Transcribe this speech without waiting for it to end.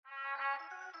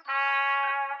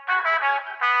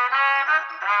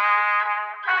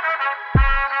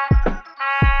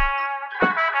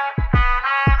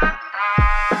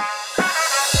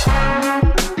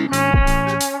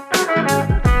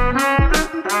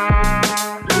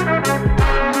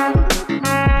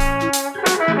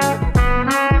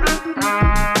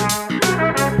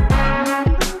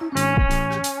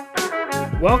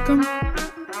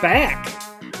welcome back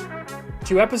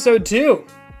to episode 2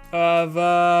 of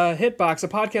Hitbox, a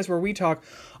podcast where we talk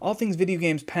all things video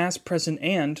games past, present,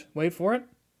 and, wait for it,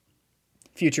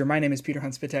 future. My name is Peter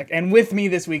Hunt Spitek, and with me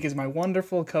this week is my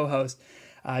wonderful co-host,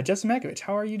 Justin Makovich.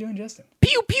 How are you doing, Justin?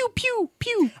 Pew, pew, pew,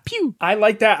 pew, pew. I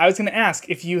like that. I was going to ask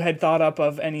if you had thought up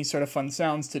of any sort of fun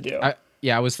sounds to do.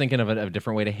 I was thinking of a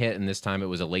different way to hit, and this time it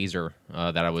was a laser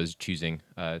that I was choosing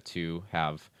to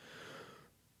have.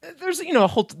 There's, a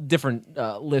whole different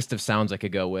list of sounds I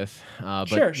could go with,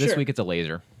 but this week it's a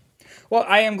laser. Well,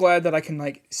 I am glad that I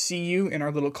can, see you in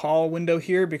our little call window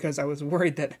here, because I was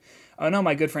worried that,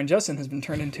 my good friend Justin has been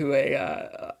turned into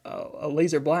a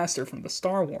laser blaster from the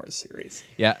Star Wars series.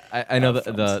 Yeah, I know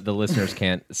the listeners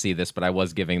can't see this, but I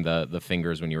was giving the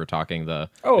fingers when you were talking, the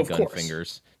gun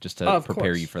fingers, just to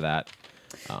prepare you for that.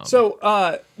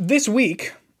 So this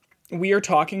week, we are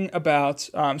talking about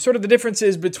sort of the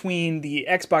differences between the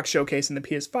Xbox showcase and the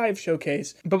PS5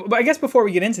 showcase. But I guess before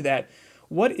we get into that,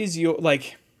 what is your,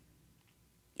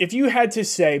 if you had to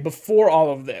say before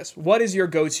all of this, what is your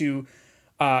go-to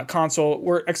console?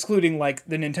 We're excluding,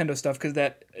 the Nintendo stuff, because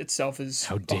that itself is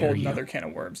a whole nother can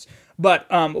of worms. But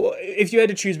if you had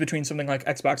to choose between something like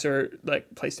Xbox or,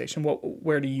 PlayStation,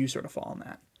 where do you sort of fall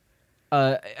on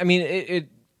that?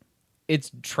 It's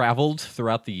traveled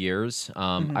throughout the years.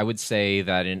 I would say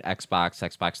that in Xbox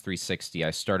 360,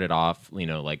 I started off,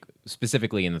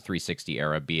 specifically in the 360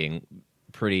 era, being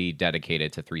pretty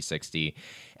dedicated to 360.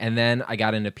 And then I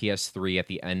got into PS3 at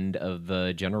the end of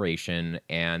the generation,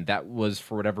 and that was,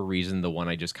 for whatever reason, the one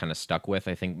I just kind of stuck with.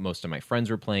 I think most of my friends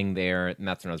were playing there, and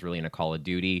that's when I was really into Call of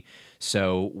Duty.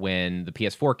 So when the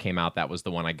PS4 came out, that was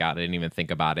the one I got. I didn't even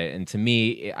think about it. And to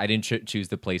me, I didn't choose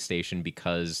the PlayStation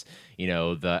because,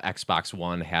 the Xbox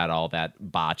One had all that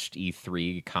botched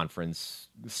E3 conference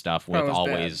stuff with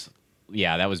always... Bad.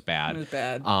 Yeah, that was bad. It was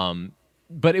bad.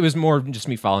 But it was more just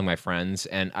me following my friends,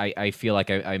 and I feel like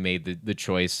I made the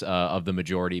choice of the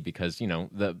majority because,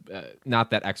 not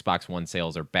that Xbox One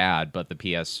sales are bad, but the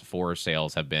PS4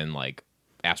 sales have been,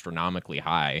 astronomically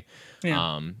high.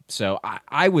 Yeah. So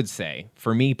I would say,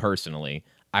 for me personally,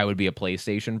 I would be a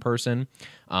PlayStation person.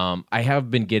 I have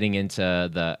been getting into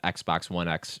the Xbox One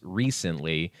X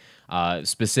recently,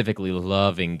 specifically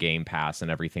loving Game Pass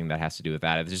and everything that has to do with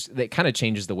that. It kind of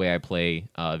changes the way I play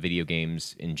video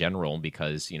games in general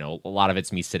because, a lot of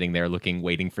it's me sitting there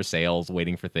waiting for sales,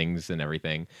 waiting for things and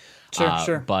everything.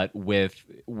 Sure. But with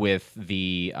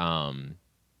the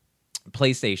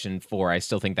PlayStation 4, I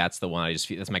still think that's the one I just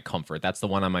feel that's my comfort. That's the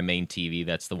one on my main TV.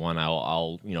 That's the one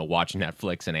I'll watch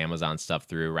Netflix and Amazon stuff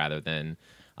through rather than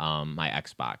my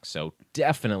Xbox. So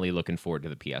definitely looking forward to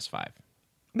the PS5.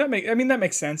 That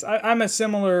makes sense. I'm a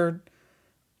similar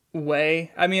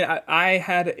way. I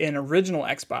had an original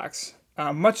Xbox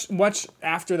much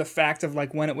after the fact of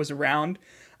when it was around,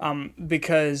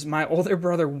 because my older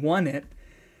brother won it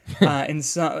in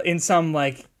some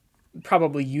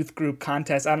probably youth group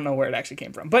contest. I don't know where it actually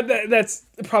came from, but that's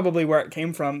probably where it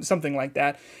came from, something like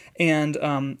that.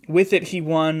 And with it, he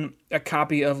won a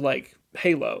copy of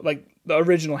Halo, the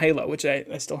original Halo, which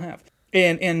I still have.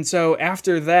 And so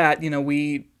after that,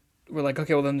 we were like,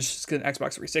 okay, well then let's just get an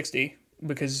Xbox 360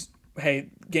 because, hey,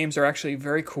 games are actually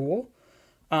very cool.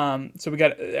 So we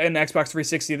got an Xbox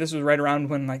 360. This was right around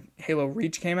when Halo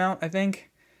Reach came out, I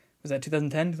think. Was that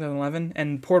 2010, 2011?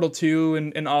 And Portal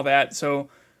 2 and all that. So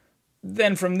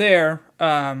then from there,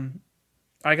 I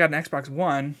got an Xbox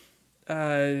One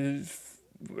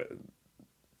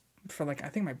for I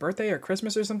think my birthday or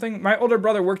Christmas or something. My older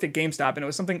brother worked at GameStop, and it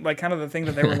was something kind of the thing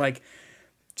that they were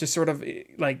just sort of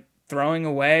throwing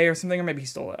away or something, or maybe he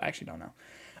stole it. I actually don't know.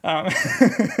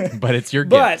 But it's your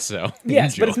gift, so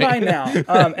yes, enjoy. But it's mine now.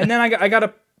 And then I got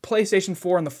a PlayStation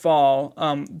 4 in the fall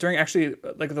during actually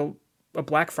a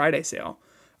Black Friday sale,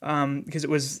 because it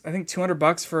was I think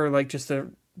 $200 for just a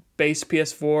base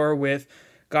PS4 with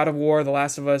God of War, The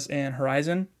Last of Us, and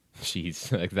Horizon. Jeez,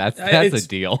 that's a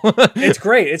deal. It's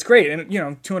great, and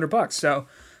 $200. So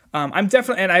I'm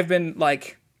definitely, and I've been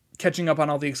catching up on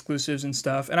all the exclusives and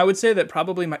stuff. And I would say that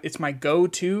probably it's my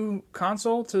go-to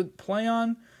console to play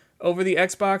on over the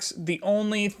Xbox. The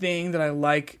only thing that I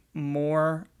like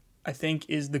more, I think,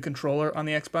 is the controller on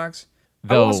the Xbox.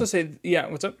 I will also say, yeah,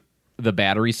 what's up? The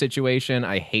battery situation,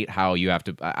 I hate how you have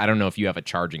to, I don't know if you have a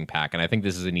charging pack, and I think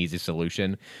this is an easy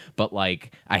solution, but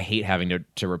I hate having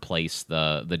to replace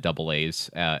the AA's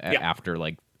after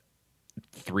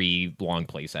 3 long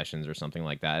play sessions or something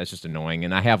like that. It's just annoying.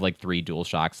 And I have 3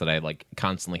 DualShocks that I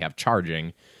constantly have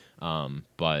charging.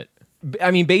 But I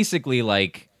mean, basically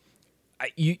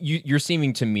you're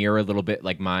seeming to mirror a little bit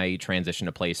like my transition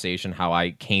to PlayStation, how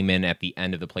I came in at the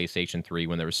end of the PlayStation 3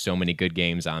 when there were so many good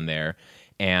games on there,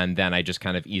 and then I just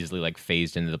kind of easily like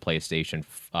phased into the PlayStation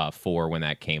 4 when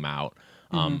that came out.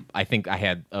 I think I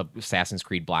had Assassin's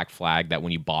Creed Black Flag that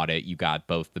when you bought it, you got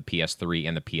both the PS3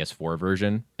 and the PS4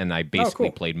 version, and I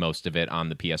basically played most of it on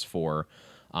the PS4.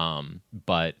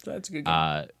 But that's a good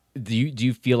game. Do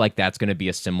you feel like that's going to be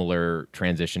a similar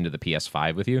transition to the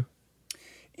PS5 with you?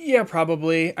 Yeah,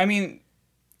 probably. I mean,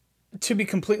 to be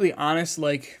completely honest,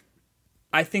 like,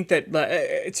 I think that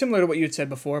it's similar to what you had said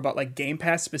before about like Game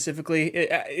Pass specifically.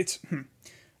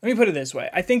 Let me put it this way.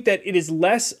 I think that it is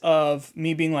less of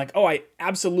me being like, oh, I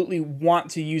absolutely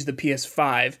want to use the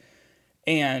PS5,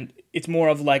 and it's more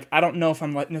of like, I don't know if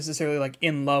I'm like necessarily like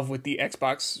in love with the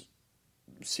Xbox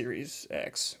Series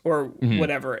X or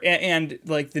whatever, and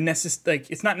like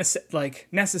it's not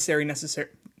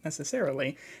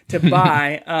necessarily to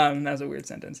buy. That was a weird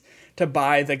sentence. To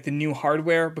buy like the new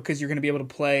hardware because you're going to be able to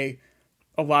play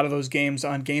a lot of those games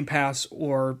on Game Pass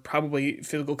or probably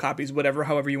physical copies, whatever,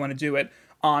 however you want to do it,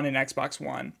 on an Xbox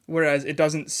One. Whereas it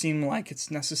doesn't seem like it's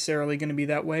necessarily going to be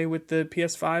that way with the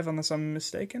PS5, unless I'm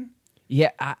mistaken.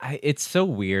 Yeah, it's so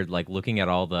weird, like looking at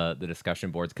all the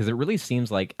discussion boards, because it really seems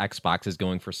like Xbox is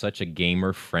going for such a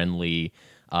gamer-friendly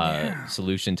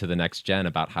solution to the next gen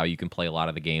about how you can play a lot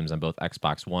of the games on both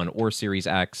Xbox One or Series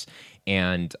X.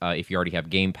 And if you already have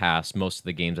Game Pass, most of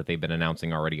the games that they've been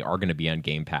announcing already are going to be on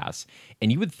Game Pass.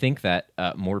 And you would think that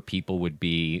more people would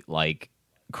be like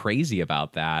crazy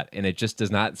about that, and it just does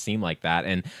not seem like that.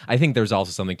 And I think there's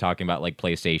also something talking about like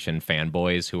PlayStation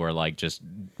fanboys who are like just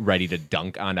ready to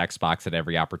dunk on Xbox at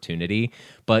every opportunity.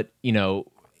 But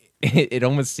it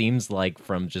almost seems like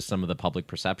from just some of the public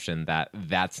perception that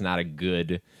that's not a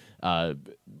good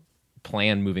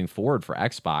plan moving forward for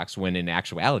Xbox, when in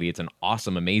actuality it's an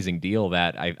awesome, amazing deal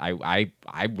that I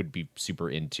would be super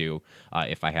into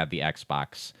if I had the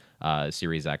Xbox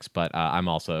Series X. But I'm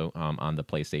also on the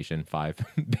PlayStation 5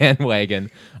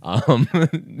 bandwagon,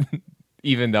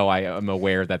 even though I am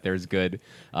aware that there's good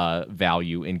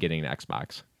value in getting an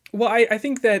Xbox. Well, I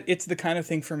think that it's the kind of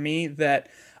thing for me that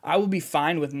I will be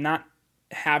fine with not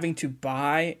having to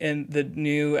buy in the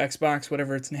new Xbox,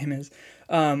 whatever its name is,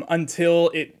 until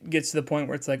it gets to the point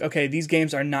where it's like, okay, these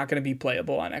games are not going to be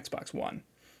playable on Xbox One.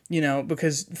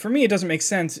 Because for me, it doesn't make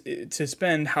sense to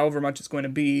spend however much it's going to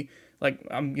be. Like,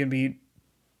 I'm going to be,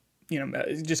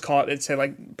 just call it, let's say,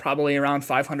 like, probably around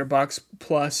 $500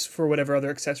 plus for whatever other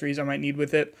accessories I might need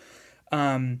with it,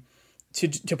 to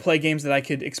play games that I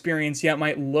could experience. Yeah, it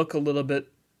might look a little bit,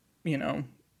 I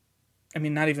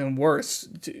mean, not even worse.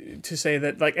 To say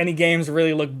that, like, any games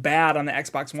really look bad on the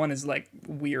Xbox One is, like,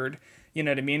 weird. You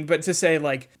know what I mean? But to say,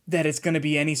 like, that it's going to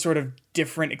be any sort of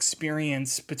different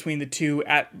experience between the two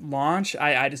at launch,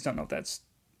 I just don't know if that's,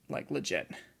 like,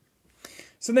 legit.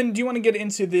 So then, do you want to get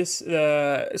into this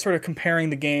sort of comparing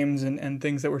the games and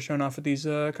things that were shown off at these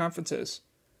conferences?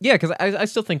 Yeah, because I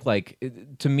still think, like,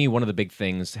 to me, one of the big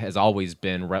things has always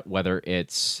been whether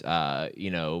it's,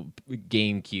 GameCubes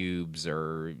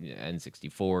or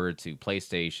N64 to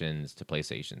PlayStations to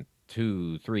PlayStation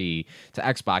 2, 3 to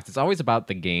Xbox. It's always about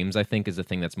the games, I think, is the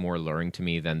thing that's more alluring to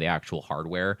me than the actual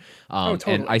hardware.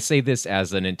 Totally. And I say this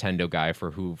as a Nintendo guy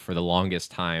for the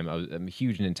longest time, I'm a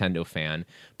huge Nintendo fan.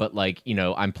 But, like,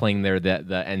 I'm playing there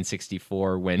the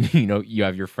N64 when, you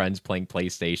have your friends playing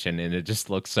PlayStation and it just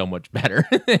looks so much better.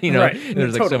 Right.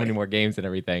 There's like Totally. so many more games and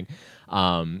everything.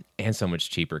 And so much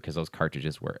cheaper because those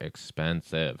cartridges were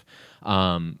expensive.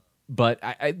 But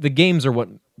the games are what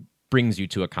brings you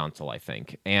to a console, I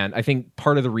think. And I think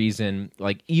part of the reason,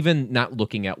 like, even not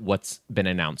looking at what's been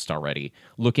announced already,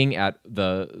 looking at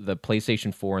the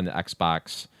PlayStation 4 and the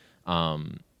Xbox,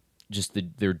 just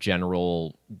their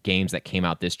general games that came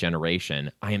out this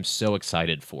generation, I am so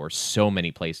excited for so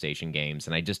many PlayStation games,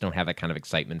 and I just don't have that kind of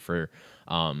excitement for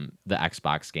the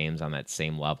Xbox games on that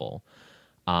same level.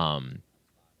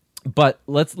 But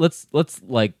let's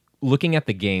like, looking at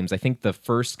the games, I think the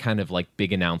first kind of like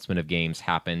big announcement of games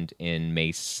happened in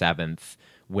May 7th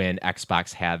when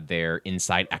Xbox had their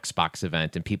Inside Xbox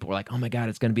event, and people were like, oh my God,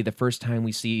 it's going to be the first time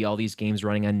we see all these games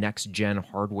running on next gen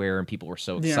hardware, and people were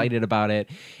so excited about it.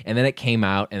 And then it came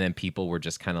out, and then people were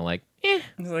just kind of like, I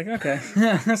was like, okay,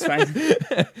 that's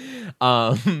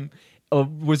fine.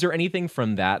 Was there anything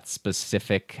from that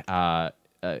specific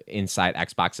Inside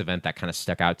Xbox event that kind of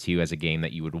stuck out to you as a game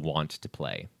that you would want to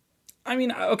play? I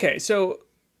mean, okay, so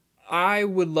I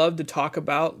would love to talk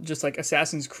about just like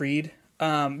Assassin's Creed,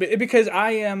 because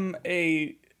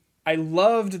I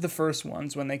loved the first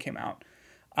ones when they came out,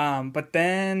 but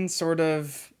then sort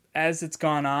of as it's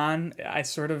gone on, I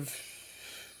sort of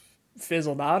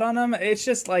fizzled out on them. It's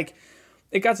just like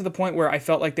it got to the point where I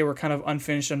felt like they were kind of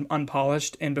unfinished and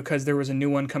unpolished, and because there was a new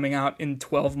one coming out in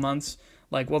 12 months,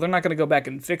 like, well, they're not going to go back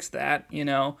and fix that, you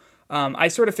know. I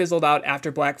sort of fizzled out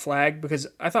after Black Flag because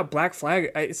I thought Black Flag,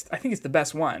 I think it's the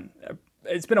best one.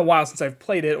 It's been a while since I've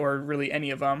played it, or really any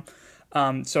of them.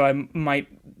 So I might,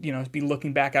 you know, be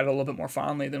looking back at it a little bit more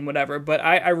fondly than whatever. But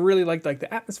I really liked like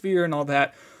the atmosphere and all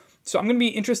that. So I'm going to be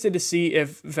interested to see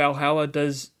if Valhalla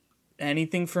does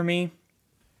anything for me.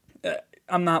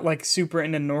 I'm not like super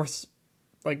into Norse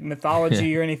like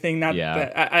mythology or anything. Not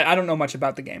that I don't know much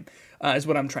about the game, is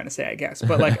what I'm trying to say, I guess.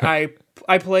 But like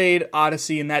I played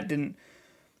Odyssey, and that didn't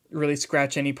really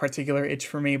scratch any particular itch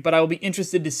for me. But I will be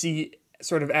interested to see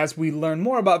sort of as we learn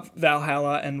more about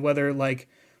Valhalla, and whether like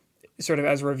sort of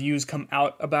as reviews come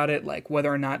out about it, like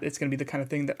whether or not it's going to be the kind of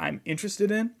thing that I'm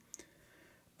interested in.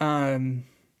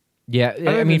 Yeah,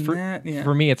 I mean,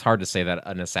 for me, it's hard to say that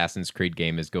an Assassin's Creed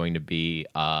game is going to be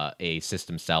a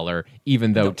system seller,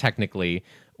 even though technically,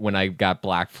 when I got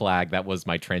Black Flag, that was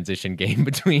my transition game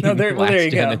between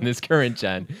last gen and this current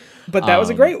gen. But that was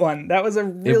a great one. That was a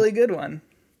really good one.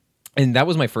 And that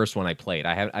was my first one I played.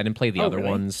 I didn't play the other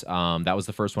ones. That was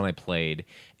the first one I played,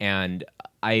 and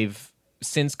I've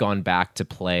since gone back to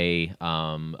play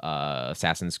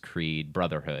Assassin's Creed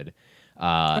Brotherhood.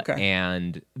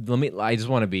 And I just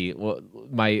want to be,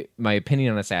 my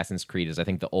opinion on Assassin's Creed is I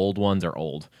think the old ones are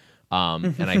old.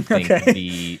 And I think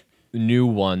the new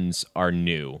ones are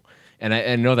new. And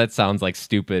I know that sounds like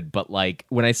stupid, but like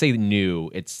when I say new,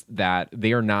 it's that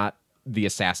they are not the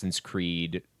Assassin's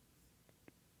Creed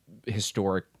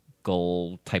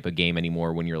historical type of game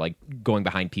anymore, when you're like going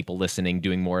behind people, listening,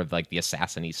 doing more of like the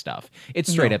assassin-y stuff.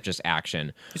 It's straight up just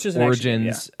action. It's just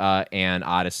Origins and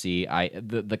Odyssey.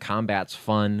 The combat's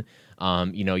fun.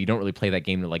 You know, you don't really play that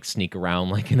game to like sneak around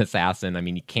like an assassin. I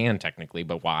mean, you can technically,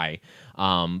 but why?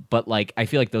 But like, I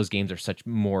feel like those games are such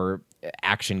more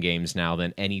action games now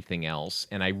than anything else,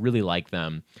 and I really like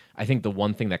them. I think the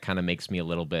one thing that kind of makes me a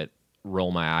little bit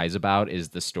roll my eyes about is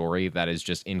the story that is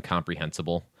just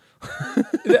incomprehensible.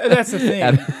 That's the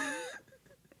thing.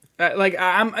 Like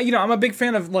I'm a big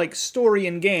fan of like story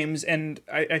in games, and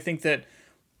I think that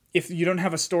if you don't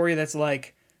have a story that's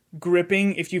like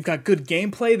gripping, if you've got good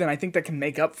gameplay, then I think that can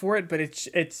make up for it. But it's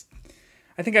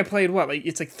I think I played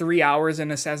it's like 3 hours in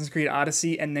Assassin's Creed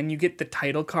Odyssey, and then you get the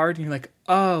title card, and you're like,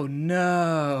 oh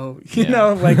no, you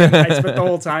know, like I spent the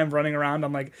whole time running around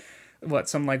on like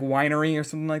some like winery or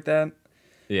something like that.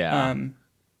 Yeah.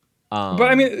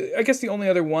 But I mean, I guess the only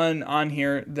other one on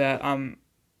here that I'm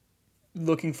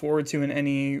looking forward to in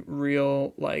any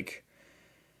real like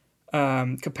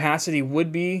capacity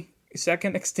would be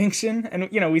Second Extinction. And,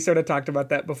 you know, we sort of talked about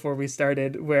that before we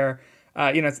started, where,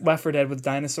 you know, it's Left 4 Dead with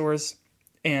dinosaurs.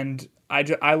 And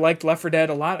I liked Left 4 Dead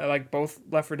a lot. I like both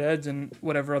Left 4 Deads and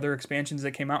whatever other expansions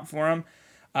that came out for them.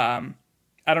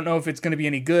 I don't know if it's going to be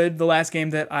any good. The last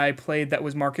game that I played that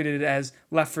was marketed as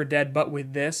Left 4 Dead, but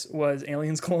with this, was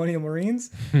Aliens Colonial Marines.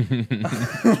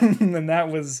 And that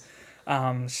was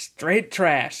straight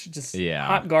trash. Just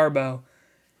hot garbo.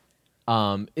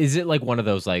 Is it like one of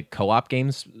those like co-op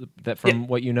games that from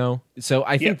what you know? So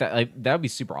I think that that would be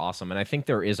super awesome. And I think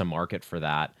there is a market for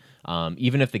that.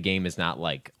 Even if the game is not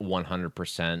like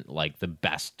 100% like the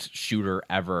best shooter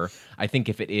ever, I think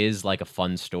if it is like a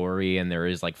fun story and there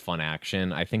is like fun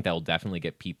action, I think that will definitely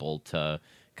get people to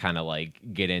kind of like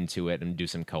get into it and do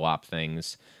some co-op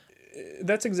things.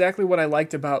 That's exactly what I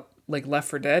liked about like Left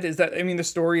 4 Dead, is that, I mean, the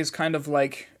story is kind of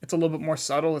like, it's a little bit more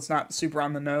subtle. It's not super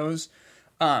on the nose.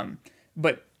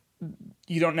 But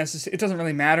you don't necessarily, it doesn't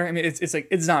really matter. I mean, it's like,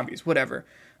 it's zombies, whatever.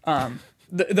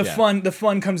 The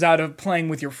fun comes out of playing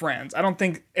with your friends. I don't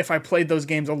think if I played those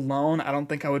games alone, I don't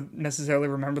think I would necessarily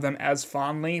remember them as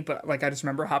fondly, but like I just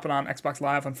remember hopping on Xbox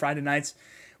Live on Friday nights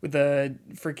with the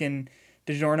freaking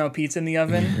DiGiorno pizza in the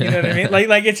oven. You know what I mean?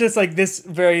 Like it's just like this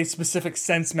very specific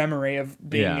sense memory of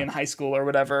being in high school or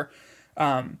whatever.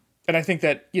 And I think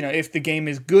that, you know, if the game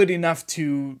is good enough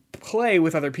to play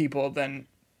with other people, then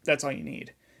that's all you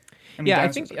need. I mean, I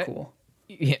think cool.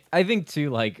 Yeah, I think too,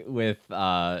 like with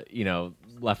you know,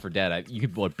 Left 4 Dead, you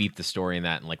could beat the story in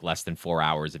that in like less than 4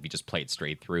 hours if you just play it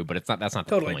straight through. But that's not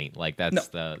the point. Like that's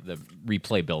the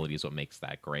replayability is what makes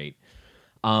that great.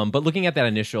 But looking at that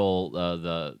initial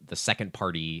the second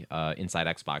party Inside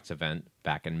Xbox event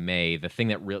back in May, the thing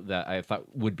that I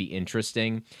thought would be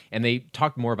interesting, and they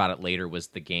talked more about it later, was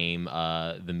the game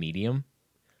The Medium.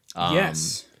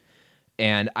 Yes.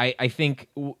 And I think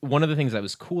one of the things that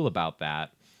was cool about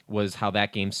that was how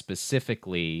that game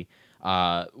specifically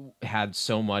had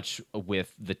so much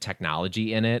with the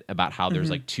technology in it, about how there's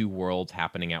like two worlds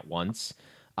happening at once.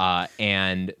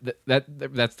 And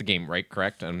that's the game, right?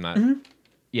 Correct? I'm not.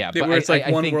 Yeah, but Where it's like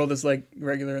one think, world is like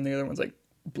regular and the other one's like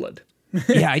blood.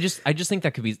 yeah, I just think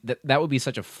that could be that would be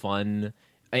such a fun.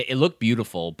 It looked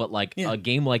beautiful, but like a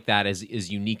game like that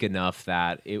is unique enough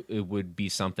that it would be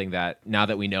something that now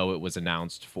that we know it was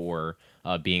announced for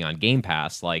being on Game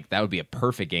Pass, like that would be a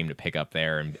perfect game to pick up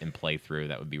there and play through.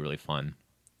 That would be really fun.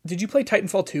 Did you play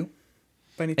Titanfall 2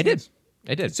 by any chance?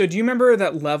 I did. So do you remember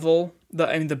that level?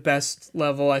 The best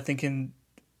level I think in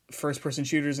first-person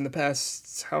shooters in the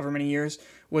past however many years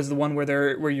was the one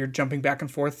where you're jumping back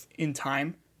and forth in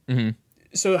time. Mm-hmm.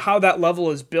 So how that level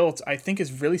is built, I think,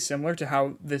 is really similar to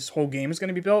how this whole game is going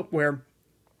to be built, where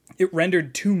it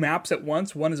rendered two maps at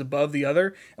once. One is above the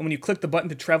other, and when you click the button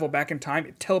to travel back in time,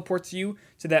 it teleports you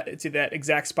to that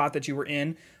exact spot that you were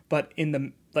in, but in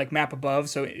the like map above,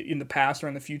 so in the past or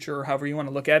in the future or however you want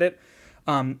to look at it.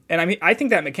 And I mean, I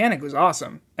think that mechanic was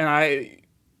awesome, and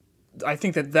I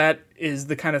think that is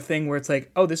the kind of thing where it's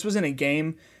like, oh, this was in a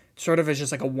game sort of as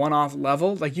just like a one-off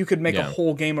level. Like you could make a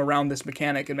whole game around this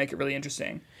mechanic and make it really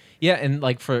interesting. Yeah, and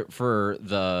like for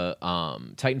the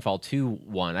Titanfall 2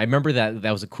 one, I remember that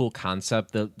was a cool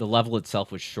concept. The level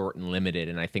itself was short and limited,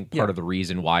 and I think part of the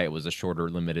reason why it was a shorter,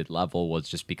 limited level was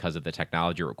just because of the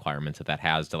technology requirements that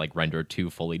has to like render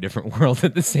two fully different worlds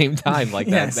at the same time. Like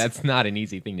that's not an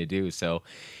easy thing to do. So,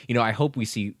 I hope we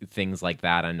see things like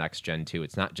that on next gen too.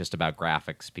 It's not just about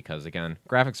graphics, because again,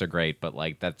 graphics are great, but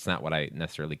like that's not what I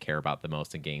necessarily care about the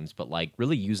most in games. But like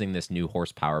really using this new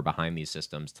horsepower behind these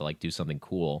systems to like do something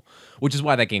cool. Which is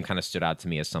why that game kind of stood out to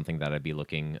me as something that I'd be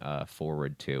looking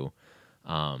forward to.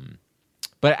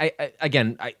 But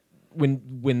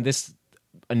when this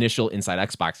initial Inside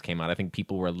Xbox came out, I think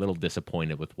people were a little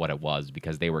disappointed with what it was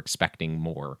because they were expecting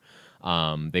more.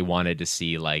 They wanted to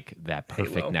see like that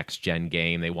perfect Halo. next gen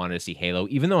game. They wanted to see Halo,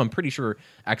 even though I'm pretty sure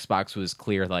Xbox was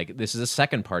clear, like this is a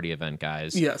second party event,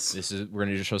 guys. Yes. We're going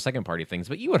to just show second party things,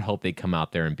 but you would hope they'd come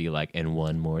out there and be like, and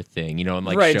one more thing, and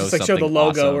like right, show just like something show the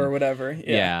logo awesome. or whatever.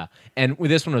 Yeah. And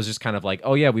with this one, it was just kind of like,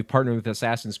 oh yeah, we partnered with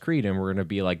Assassin's Creed and we're going to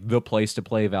be like the place to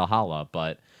play Valhalla,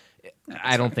 but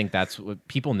I don't think that's what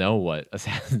people know what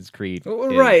Assassin's Creed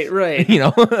is. Right.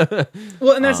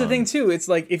 Well, and that's the Um, thing too. It's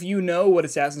like if you know what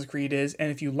Assassin's Creed is, and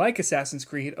if you like Assassin's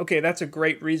Creed, okay, that's a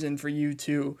great reason for you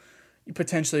to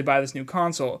potentially buy this new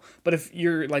console. But if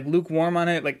you're like lukewarm on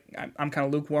it, like I'm kind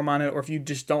of lukewarm on it, or if you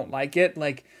just don't like it,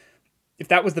 like if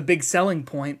that was the big selling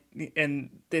point, and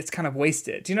it's kind of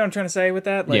wasted. Do you know what I'm trying to say with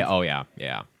that? Like, yeah. Oh yeah.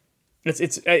 Yeah.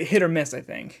 It's a hit or miss, I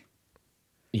think.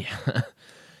 Yeah.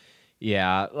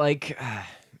 Yeah. Like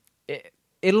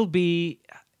it'll be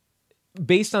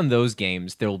based on those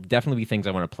games. There'll definitely be things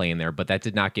I want to play in there, but that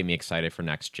did not get me excited for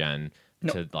next gen.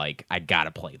 No. To like, I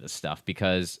gotta play this stuff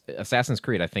because Assassin's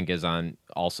Creed, I think, is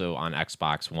also on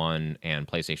Xbox One and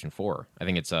PlayStation 4. I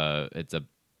think it's on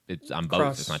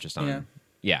both. It's not just on.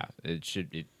 Yeah, it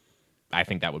should. I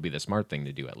think that would be the smart thing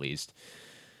to do at least.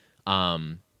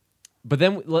 But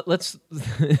then let's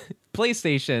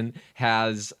PlayStation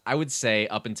has, I would say,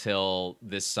 up until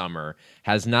this summer,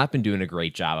 has not been doing a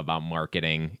great job about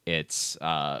marketing its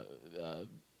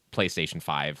PlayStation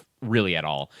 5 really at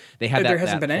all. They had There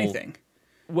hasn't been anything.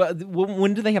 Well,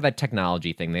 when did they have that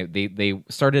technology thing? They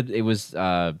started. It was.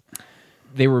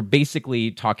 They were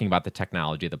basically talking about the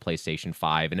technology of the PlayStation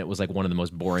 5, and it was like one of the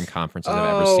most boring conferences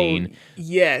I've ever seen.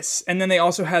 Yes. And then they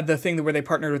also had the thing where they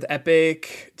partnered with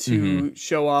Epic to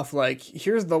show off, like,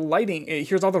 here's the lighting,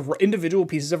 here's all the individual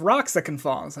pieces of rocks that can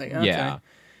fall. It's like, okay.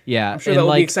 Yeah. I'm sure that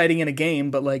would be exciting in a game,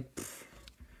 but like...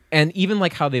 And even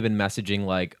like how they've been messaging,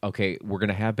 like, okay, we're going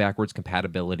to have backwards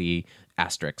compatibility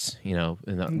asterisks,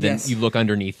 and then you look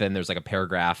underneath and there's like a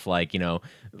paragraph, like, a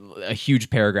huge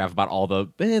paragraph about all the,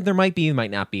 there might be,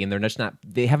 might not be, and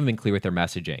they haven't been clear with their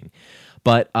messaging.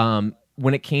 But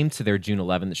when it came to their June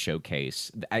 11th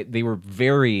showcase, they were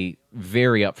very,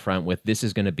 very upfront with, this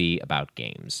is going to be about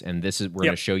games, and we're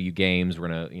going to show you games, we're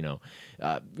going to,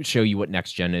 show you what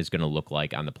next gen is going to look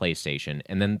like on the PlayStation.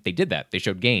 And then they did that. They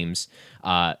showed games,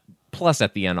 plus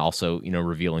at the end also,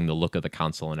 revealing the look of the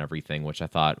console and everything, which I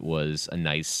thought was a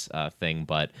nice thing.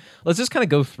 But let's just kind of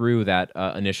go through that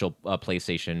initial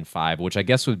PlayStation 5, which I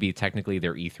guess would be technically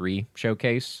their E3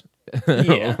 showcase.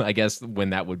 Yeah. I guess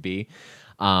when that would be.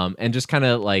 And just kind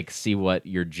of like see what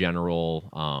your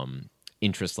general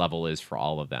interest level is for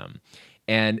all of them.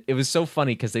 And it was so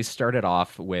funny because they started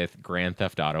off with Grand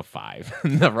Theft Auto 5.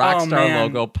 The Rockstar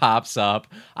logo pops up.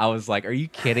 I was like, are you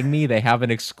kidding me? They have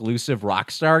an exclusive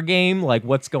Rockstar game? Like,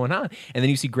 what's going on? And then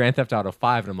you see Grand Theft Auto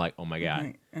 5, and I'm like, oh my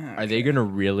God. Okay. Are they going to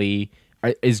really...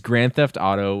 is Grand Theft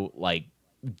Auto, like,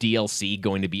 DLC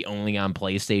going to be only on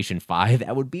PlayStation 5?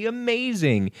 That would be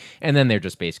amazing. And then they're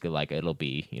just basically like, it'll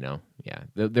be,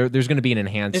 there's going to be an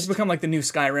enhanced. It's become like the new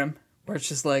Skyrim, where it's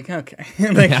just like, okay,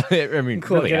 like, yeah, I mean,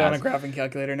 cool, really get has. on a graphing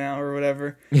calculator now or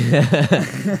whatever.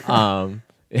 Well,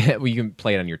 you can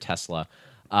play it on your Tesla.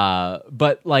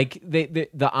 But like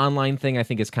the online thing, I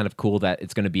think is kind of cool that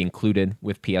it's going to be included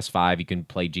with PS5. You can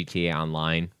play GTA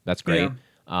Online. That's great.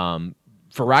 Yeah.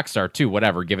 For Rockstar too,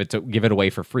 whatever, give it away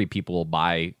for free. People will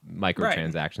buy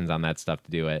microtransactions on that stuff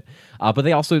to do it. But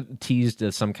they also teased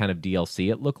some kind of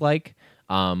DLC. It looked like,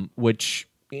 which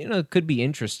could be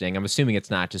interesting. I'm assuming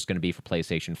it's not just going to be for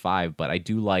PlayStation 5, but I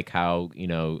do like how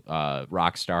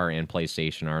Rockstar and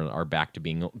PlayStation are back to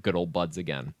being good old buds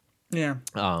again. Yeah.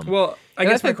 Well, I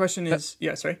guess my question is,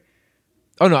 sorry.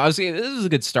 Oh no, this is a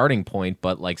good starting point,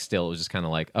 but like still, it was just kind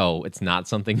of like, oh, it's not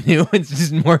something new. It's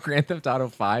just more Grand Theft Auto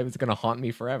 5. It's gonna haunt me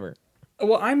forever.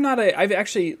 Well, I've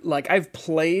actually I've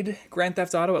played Grand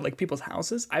Theft Auto at like people's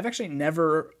houses. I've actually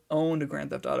never owned a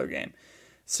Grand Theft Auto game,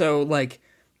 so like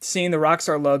seeing the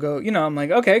Rockstar logo, I'm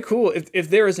like, okay, cool. If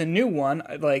there is a new one,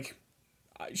 like,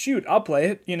 shoot, I'll play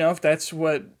it. If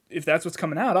that's what's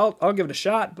coming out, I'll give it a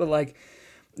shot. But like,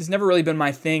 it's never really been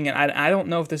my thing, and I don't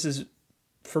know if this is,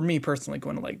 for me personally,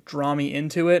 going to like draw me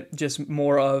into it. Just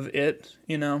more of it,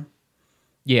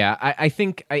 Yeah, I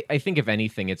think if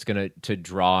anything, it's gonna to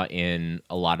draw in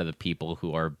a lot of the people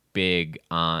who are big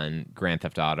on Grand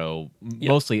Theft Auto,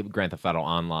 mostly Grand Theft Auto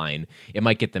Online. It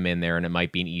might get them in there, and it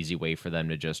might be an easy way for them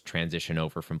to just transition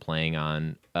over from playing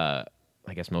on. I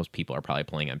guess most people are probably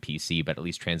playing on PC, but at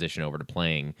least transition over to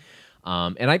playing.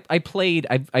 And I played.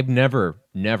 I've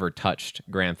never touched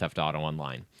Grand Theft Auto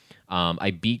Online.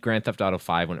 I beat Grand Theft Auto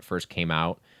 5 when it first came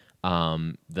out,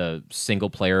 the single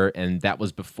player, and that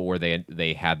was before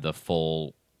they had the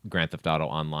full Grand Theft Auto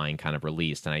Online kind of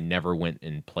released, and I never went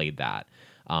and played that.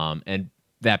 And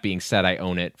that being said, I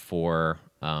own it for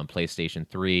PlayStation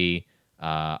 3.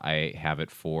 I have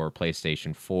it for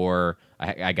PlayStation 4.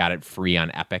 I got it free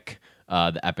on Epic,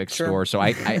 the Epic store. So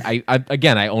I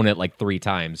again, I own it like 3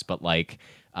 times, but like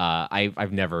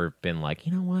I've never been like,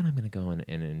 you know what, I'm gonna go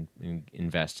and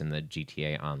invest in the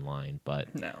GTA Online.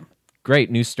 But no,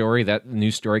 great new story. That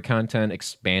new story content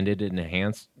expanded and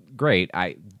enhanced. Great.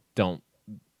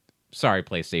 Sorry,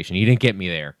 PlayStation, you didn't get me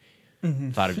there.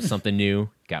 Mm-hmm. Thought it was something new,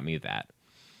 got me that.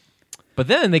 But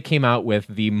then they came out with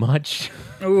the much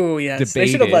debated. They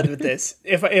should have led with this.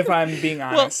 If I'm being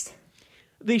honest. Well,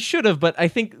 they should have, but I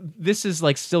think this is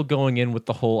like still going in with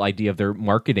the whole idea of their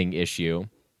marketing issue.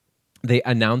 They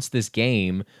announced this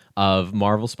game of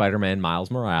Marvel Spider-Man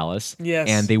Miles Morales,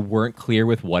 and they weren't clear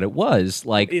with what it was.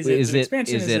 Like, is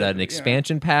it an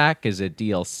expansion pack? Is it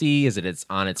DLC? Is it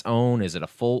on its own? Is it a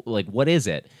full, like, what is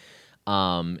it?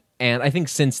 And I think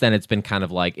since then it's been kind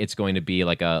of like it's going to be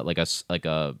like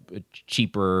a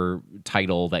cheaper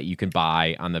title that you can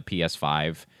buy on the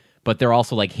PS5, but they're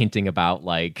also like hinting about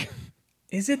like.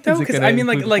 Is it though? Because I mean,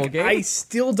 like I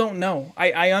still don't know.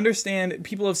 I understand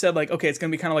people have said like, okay, it's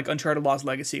gonna be kind of like Uncharted Lost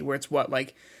Legacy, where it's what,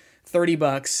 like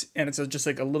 $30, and it's just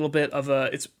like a little bit of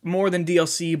it's more than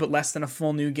DLC but less than a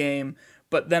full new game.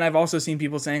 But then I've also seen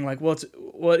people saying like, well,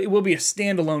 it will be a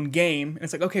standalone game, and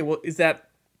it's like, okay, well, is that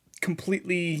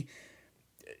completely?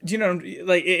 Do you know?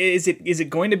 Like, is it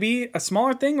going to be a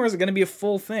smaller thing, or is it going to be a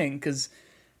full thing? Because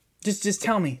just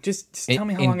tell me, just tell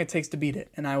me how long it takes to beat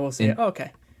it, and I will say,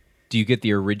 okay. Do you get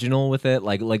the original with it?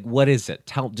 Like what is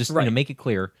it? Make it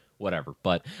clear, whatever.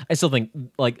 But I still think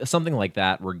like something like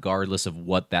that, regardless of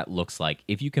what that looks like,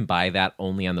 if you can buy that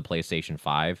only on the PlayStation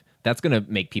 5, that's going to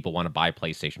make people want to buy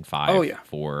PlayStation 5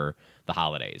 for the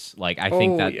holidays. Like I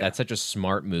think that's such a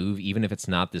smart move, even if it's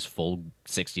not this full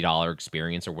 $60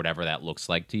 experience or whatever that looks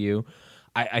like to you.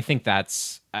 I think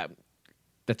that's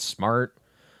smart.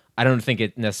 I don't think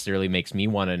it necessarily makes me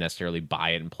want to necessarily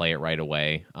buy it and play it right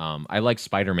away. I like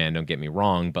Spider-Man, don't get me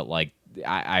wrong, but like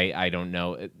I don't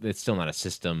know. It's still not a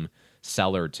system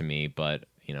seller to me, but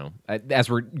you know, as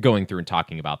we're going through and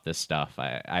talking about this stuff,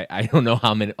 I don't know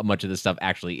how much of this stuff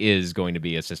actually is going to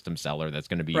be a system seller that's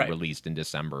going to be released in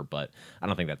December, but I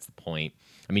don't think that's the point.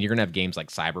 I mean, you're going to have games like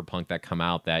Cyberpunk that come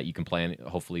out that you can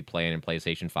hopefully play in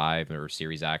PlayStation 5 or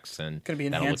Series X, and going to be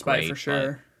enhanced by it for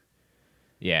sure.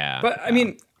 Yeah. But I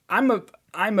mean, I'm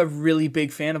a really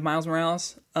big fan of Miles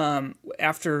Morales.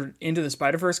 After Into the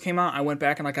Spider-Verse came out, I went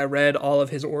back and like I read all of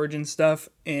his origin stuff,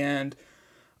 and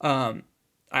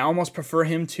I almost prefer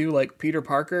him to like Peter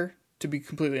Parker, to be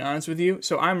completely honest with you.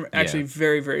 So I'm actually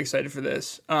very, very excited for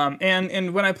this.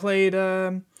 And when I played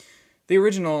the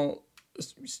original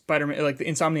Spider-Man, like the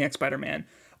Insomniac Spider-Man,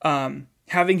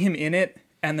 having him in it,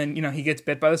 and then he gets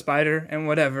bit by the spider and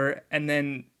whatever, and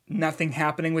then nothing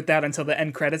happening with that until the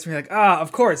end credits. We're like,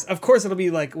 of course it'll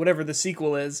be like whatever the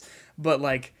sequel is, but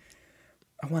like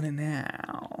I want it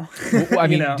now. Well, I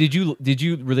mean, did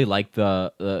you really like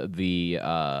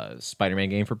the Spider-Man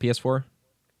game for PS4?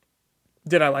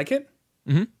 Did I like it?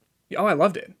 Mm-hmm. Oh, I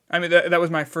loved it. I mean, that was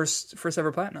my first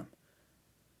ever platinum.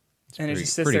 And it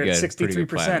just sits there at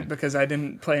 63% because I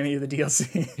didn't play any of the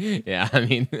DLC. Yeah,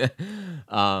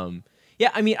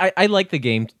 I mean, I like the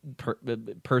game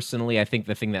personally. I think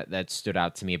the thing that stood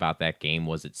out to me about that game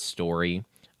was its story.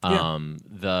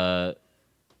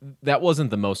 That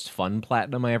wasn't the most fun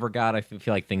platinum I ever got. I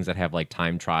feel like things that have like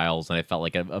time trials, and I felt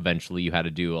like eventually you had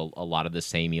to do a lot of the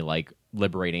samey, like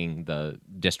liberating the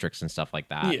districts and stuff like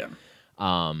that. Yeah.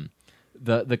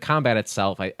 The combat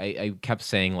itself, I kept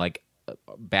saying like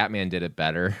Batman did it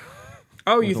better.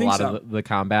 Oh, you think so? A lot of the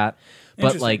combat,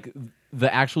 but like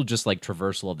the actual just like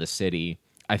traversal of the city,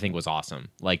 I think was awesome.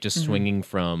 Like just swinging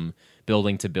from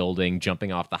building to building,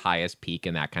 jumping off the highest peak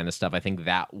and that kind of stuff. I think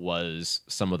that was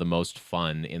some of the most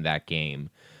fun in that game.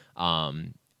 I'll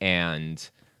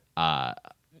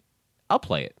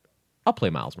play it. I'll play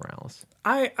Miles Morales.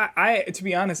 I to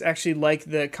be honest, actually like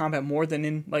the combat more than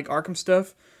in like Arkham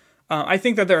stuff. I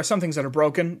think that there are some things that are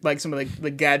broken, like some of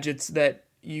the gadgets that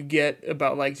you get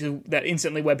about like that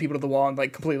instantly web people to the wall and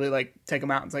like completely like take them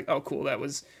out. It's like, oh cool,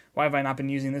 why have I not been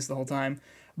using this the whole time?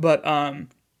 But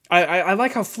I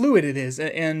like how fluid it is,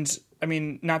 and I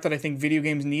mean, not that I think video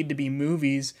games need to be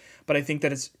movies, but I think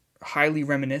that it's highly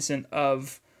reminiscent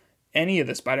of any of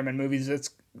the Spider-Man movies that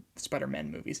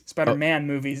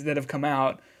have come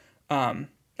out, of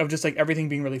just like everything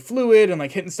being really fluid and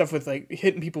like hitting stuff with like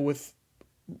hitting people with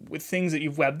things that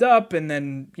you've webbed up, and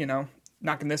then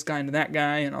knocking this guy into that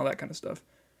guy and all that kind of stuff.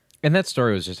 And that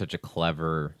story was just such a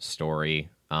clever story.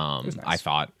 Nice. I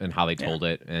thought, and how they told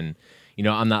it. And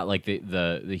I'm not like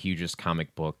the hugest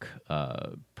comic book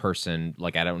person.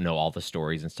 Like I don't know all the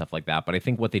stories and stuff like that. But I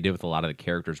think what they did with a lot of the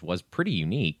characters was pretty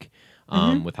unique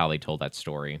with how they told that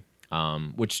story.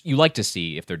 Which you like to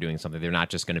see if they're doing something. They're not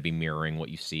just going to be mirroring what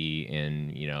you see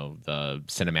in the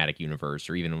cinematic universe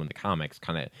or even in the comics.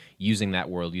 Kind of using that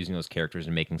world, using those characters,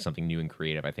 and making something new and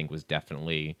creative, I think was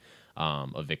definitely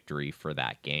a victory for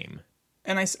that game.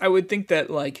 And I would think that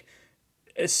like,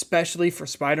 especially for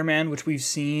Spider-Man, which we've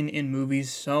seen in movies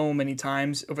so many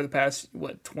times over the past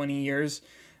 20 years,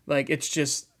 like it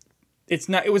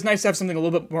was nice to have something a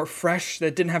little bit more fresh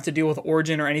that didn't have to deal with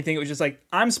origin or anything. It was just like,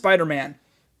 I'm Spider-Man,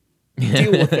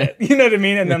 deal with it, you know what I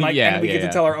mean? And then like we get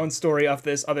to tell our own story off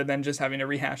this, other than just having to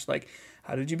rehash like,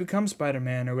 how did you become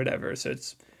Spider-Man or whatever. So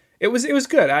it was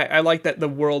good. I like that the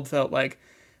world felt like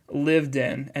lived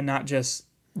in, and not just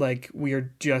like we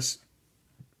are just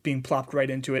being plopped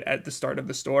right into it at the start of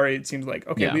the story. It seems like,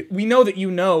 okay, we know that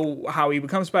how he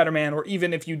becomes Spider-Man, or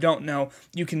even if you don't know,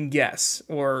 you can guess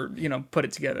or, put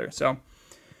it together. So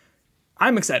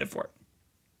I'm excited for it.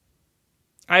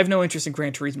 I have no interest in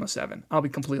Gran Turismo 7. I'll be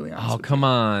completely honest. Oh, come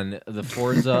on. The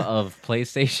Forza of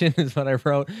PlayStation is what I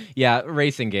wrote. Yeah,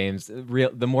 racing games.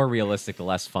 The more realistic, the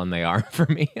less fun they are for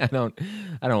me. I don't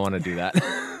want to do that.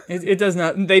 It does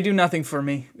not. They do nothing for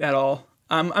me at all.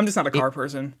 I'm just not a car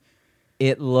person.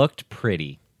 It looked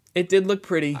pretty. It did look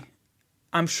pretty.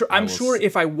 I'm sure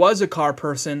if I was a car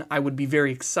person, I would be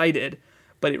very excited.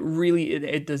 But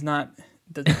it does not.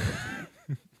 It doesn't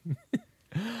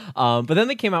But then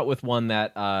they came out with one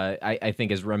that I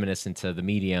think is reminiscent to the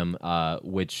medium,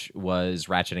 which was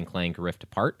Ratchet and Clank Rift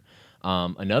Apart.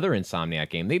 Another Insomniac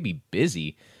game. They'd be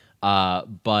busy.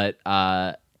 But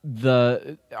have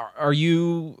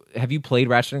you played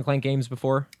Ratchet and Clank games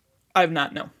before? I've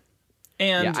not, no.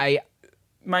 And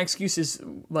my excuse is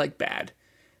like bad.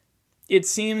 It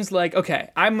seems like, okay,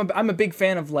 I'm a big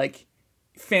fan of like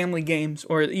family games,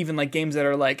 or even like games that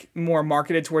are like more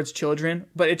marketed towards children,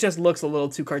 but it just looks a little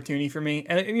too cartoony for me.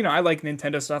 And I like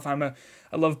Nintendo stuff. I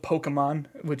love Pokemon,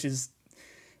 which is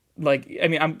like, I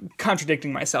mean, I'm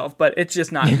contradicting myself, but it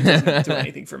doesn't do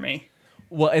anything for me.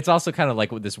 Well, it's also kind of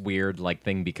like with this weird like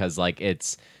thing, because like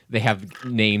they have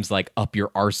names like Up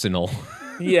Your Arsenal.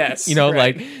 Yes.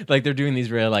 Right. like they're doing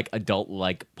these really like adult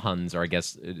like puns, or I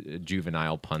guess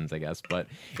juvenile puns, I guess. But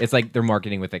it's like they're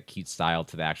marketing with a cute style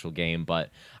to the actual game. But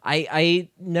I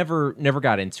never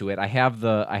got into it. I have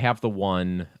the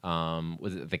one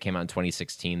that came out in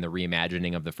 2016, the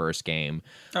reimagining of the first game.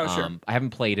 Oh, sure. I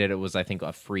haven't played it. It was, I think,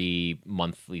 a free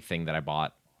monthly thing that I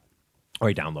bought, or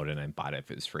I downloaded and bought it if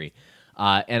it was free.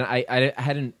 And I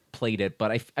hadn't played it,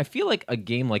 but I feel like a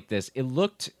game like this,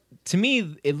 to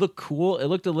me, it looked cool. It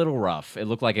looked a little rough. It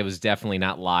looked like it was definitely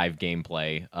not live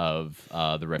gameplay of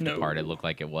the Rift Apart. It looked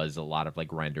like it was a lot of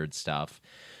like rendered stuff.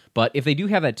 But if they do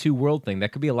have that two world thing,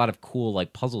 that could be a lot of cool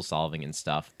like puzzle solving and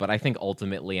stuff. But I think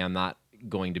ultimately I'm not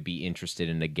going to be interested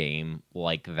in a game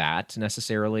like that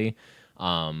necessarily.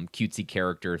 Cutesy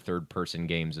character third person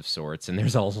games of sorts, and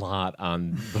there's a lot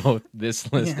on both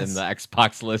this list and the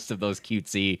Xbox list of those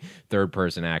cutesy third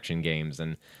person action games,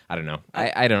 and I don't know.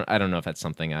 I don't know if that's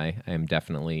something I am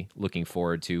definitely looking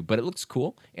forward to, but it looks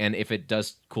cool, and if it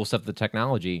does cool stuff with the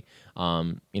technology,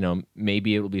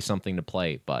 maybe it will be something to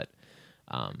play. But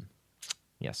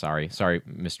yeah, sorry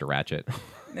Mr. Ratchet.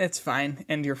 It's fine.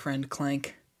 And your friend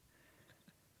Clank.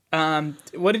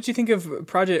 What did you think of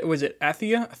Project? Was it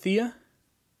Athia?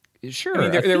 Sure. I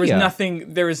mean, there was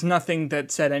nothing. There was nothing that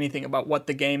said anything about what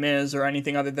the game is or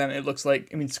anything other than it looks like.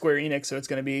 I mean, Square Enix, so it's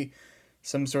going to be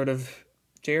some sort of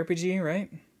JRPG,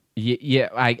 right? Yeah,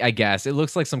 I guess it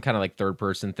looks like some kind of like third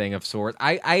person thing of sorts.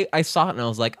 I saw it and I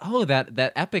was like, oh,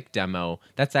 that Epic demo.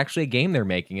 That's actually a game they're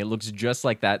making. It looks just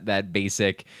like that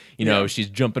basic. She's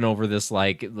jumping over this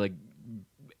like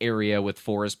area with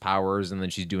forest powers, and then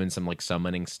she's doing some like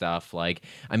summoning stuff. Like,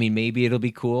 I mean, maybe it'll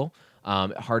be cool.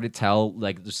 Hard to tell,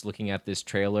 like just looking at this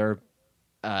trailer.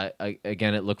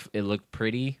 Again, it looked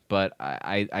pretty, but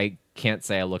I can't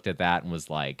say I looked at that and was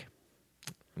like,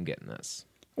 I'm getting this.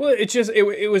 Well,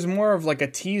 it was more of like a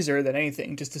teaser than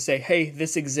anything, just to say, hey,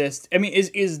 this exists. I mean,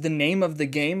 is the name of the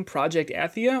game Project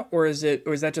Athia, or is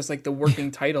that just like the working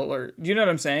title, or do you know what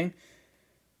I'm saying?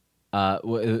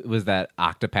 Was that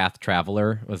Octopath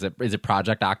Traveler? Is it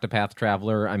Project Octopath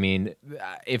Traveler? I mean,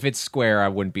 if it's Square, I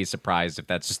wouldn't be surprised if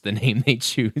that's just the name they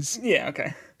choose. Yeah,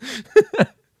 okay.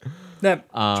 That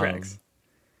tracks.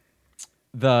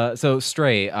 So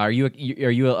Stray, are you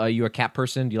a cat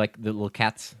person? Do you like the little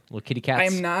cats, little kitty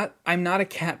cats? I'm not a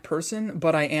cat person,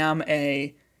 but I am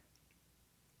a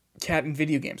cat and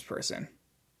video games person.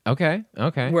 Okay.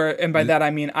 And by that I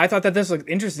mean I thought that this looked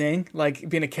interesting, like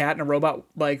being a cat in a robot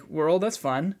like world. That's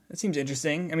fun. That seems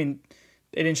interesting. I mean,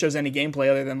 they didn't show us any gameplay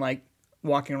other than like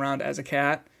walking around as a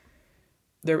cat.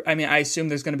 I assume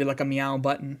there's going to be like a meow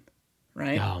button,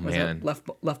 right? Oh man,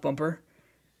 left bumper.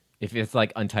 If it's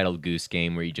like Untitled Goose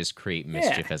Game where you just create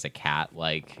mischief as a cat,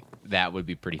 like that would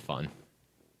be pretty fun.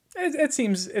 It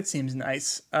seems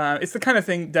nice. It's the kind of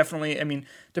thing, definitely. I mean,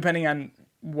 depending on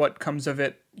what comes of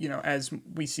it, as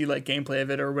we see like gameplay of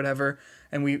it or whatever,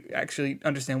 and we actually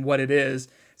understand what it is,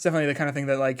 it's definitely the kind of thing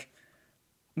that like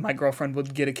my girlfriend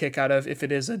would get a kick out of if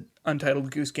it is an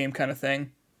Untitled Goose Game kind of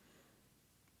thing.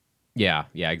 Yeah,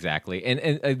 exactly.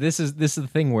 And this is the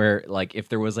thing where like if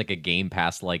there was like a Game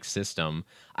Pass like system,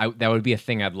 that would be a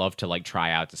thing I'd love to like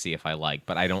try out to see if I like,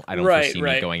 but I don't foresee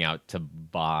me going out to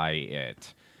buy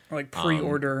it. Or like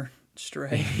pre-order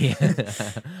Stray. Yeah.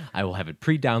 I will have it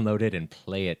pre-downloaded and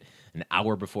play it an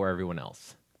hour before everyone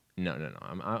else. No.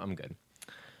 I'm good.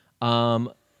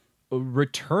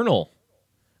 Returnal.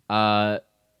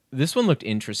 This one looked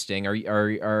interesting. Have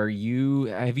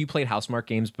you played Housemarque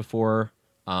games before?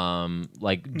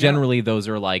 Generally those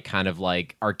are like kind of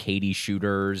like arcadey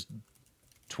shooters,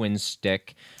 twin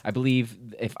stick. I believe,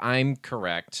 if I'm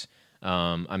correct,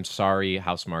 I'm sorry,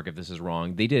 Housemarque, if this is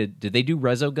wrong. Did they do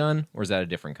Resogun, or is that a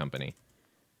different company?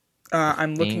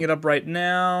 I'm looking it up right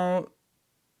now.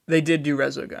 They did do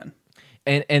Resogun.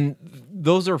 And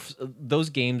those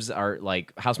games are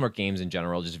like Housemarque games in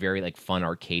general, just very like fun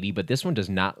arcadey, but this one does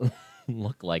not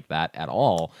look like that at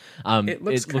all. It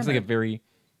looks like a very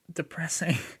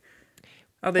depressing.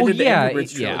 Oh, they did the Angry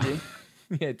Birds trilogy.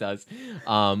 Yeah, it does.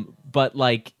 But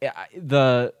like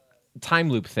the time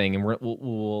loop thing,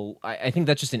 and I think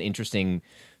that's just an interesting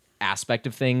aspect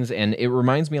of things, and it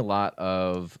reminds me a lot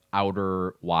of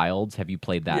Outer Wilds. Have you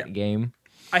played that game?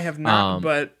 I have not,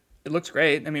 but it looks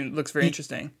great. I mean, it looks very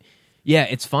interesting. Yeah,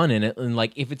 it's fun, and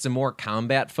like if it's a more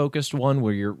combat focused one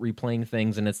where you're replaying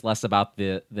things and it's less about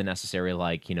the necessary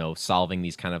like solving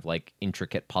these kind of like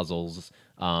intricate puzzles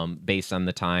based on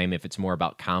the time. If it's more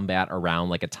about combat around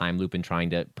like a time loop and trying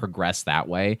to progress that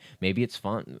way, maybe it's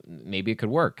fun. Maybe it could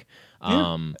work.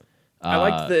 Yeah. I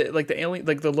liked the alien,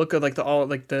 like the look of like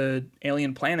the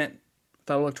alien planet.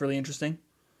 Thought it looked really interesting.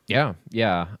 Yeah.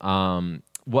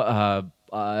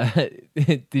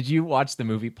 Did you watch the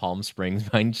movie Palm Springs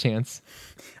by any chance?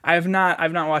 I've not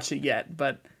watched it yet,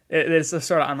 but it's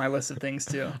sort of on my list of things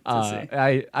too. To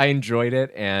see. I enjoyed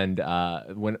it, and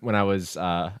when I was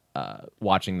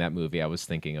watching that movie, I was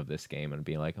thinking of this game and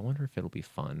being like, I wonder if it'll be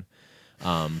fun.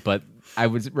 But I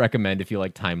would recommend, if you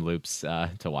like time loops,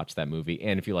 to watch that movie,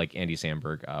 and if you like Andy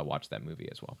Samberg, watch that movie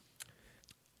as well.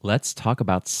 Let's talk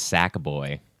about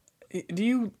Sackboy.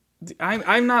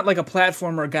 I'm not like a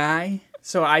platformer guy.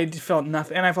 So I felt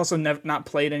nothing, and I've also not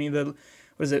played any of the.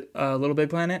 Was it Little Big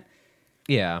Planet?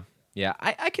 Yeah.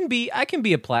 I can be a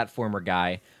platformer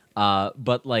guy.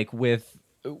 But like with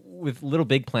Little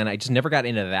Big Planet, I just never got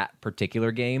into that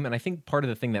particular game, and I think part of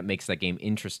the thing that makes that game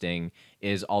interesting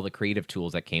is all the creative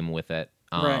tools that came with it.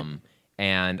 Right.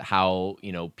 And how,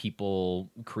 people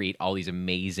create all these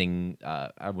amazing, I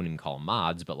wouldn't even call them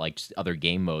mods, but like just other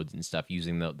game modes and stuff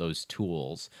using those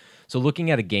tools. So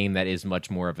looking at a game that is much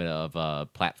more of a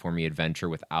platformy adventure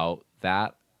without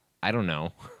that, I don't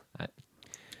know.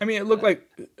 I mean, it looked like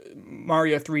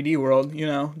Mario 3D World,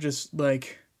 just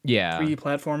like Yeah. 3D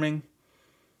platforming.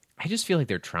 I just feel like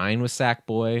they're trying with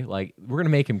Sackboy. Like, we're going to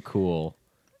make him cool.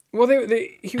 Well,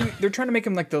 they're trying to make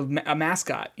him like a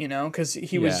mascot, because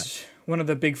he was one of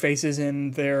the big faces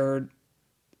in their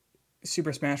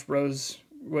Super Smash Bros.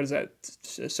 What is that?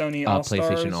 Sony All Stars.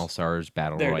 PlayStation All Stars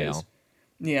Battle There Royale. It is.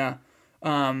 Yeah,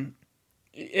 and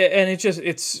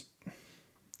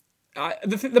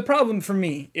the problem for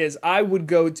me is I would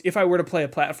go if I were to play a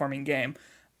platforming game,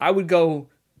 I would go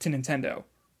to Nintendo,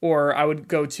 or I would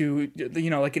go to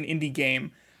like an indie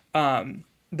game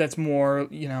that's more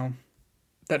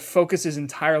that focuses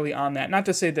entirely on that. Not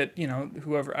to say that,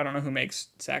 whoever, I don't know who makes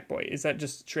Sackboy. Is that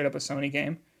just straight up a Sony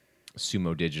game?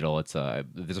 Sumo Digital.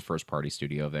 There's a first party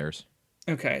studio of theirs.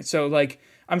 Okay. So like,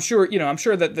 I'm sure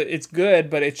that it's good,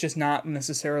 but it's just not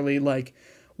necessarily like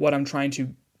what I'm trying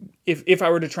to, if I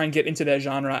were to try and get into that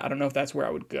genre, I don't know if that's where I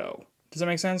would go. Does that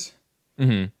make sense?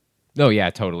 Mm-hmm. Oh yeah,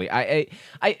 totally.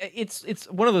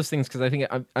 It's one of those things, because I think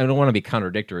I don't want to be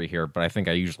contradictory here, but I think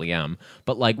I usually am.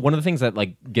 But like one of the things that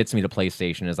like gets me to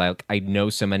PlayStation is I know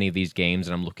so many of these games,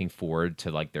 and I'm looking forward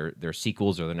to like their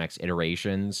sequels or their next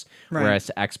iterations. Right. Whereas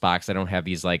to Xbox, I don't have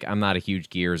these, like, I'm not a huge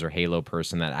Gears or Halo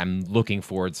person that I'm looking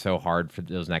forward so hard for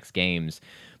those next games.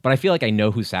 But I feel like I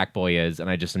know who Sackboy is, and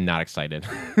I just am not excited.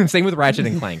 Same with Ratchet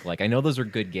and Clank. Like, I know those are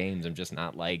good games. I'm just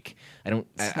not like, they don't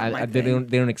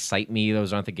excite me.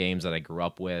 Those aren't the games that I grew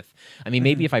up with. I mean,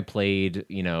 maybe if I played,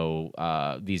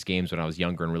 these games when I was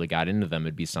younger and really got into them,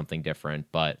 it'd be something different.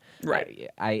 But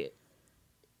right,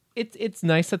 it's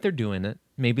nice that they're doing it.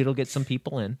 Maybe it'll get some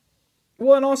people in.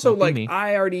 Well, and also like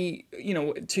I already,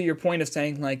 to your point of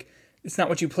saying like, it's not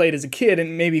what you played as a kid,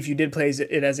 and maybe if you did play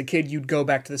it as a kid, you'd go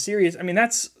back to the series. I mean,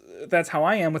 that's how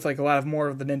I am with like a lot of more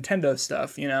of the Nintendo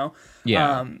stuff,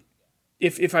 Yeah.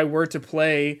 If I were to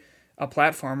play a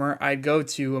platformer, I'd go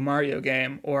to a Mario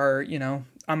game, or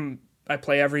I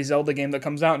play every Zelda game that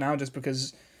comes out now just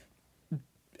because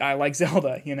I like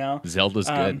Zelda. Zelda's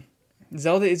good.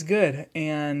 Zelda is good,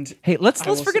 and hey, let's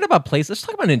forget about place. Let's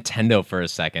talk about Nintendo for a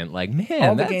second. Like, man,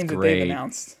 all the that's games great. that they've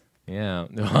announced. Yeah,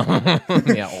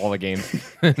 yeah, all the games.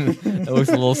 It looks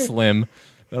a little slim.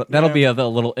 That'll be the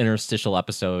little interstitial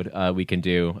episode we can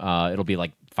do. It'll be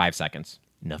like 5 seconds.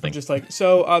 Nothing. I'm just like,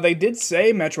 so they did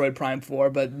say Metroid Prime 4,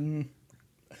 but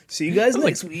see you guys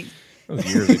next week. That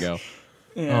was years ago.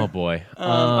 Yeah. Oh boy.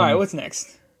 All right, what's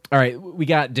next? All right, we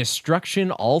got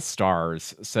Destruction All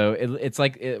Stars. So it's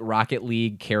like Rocket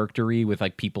League character-y with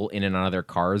like people in and out of their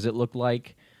cars. It looked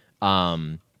like.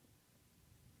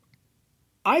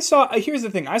 Here's the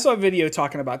thing. I saw a video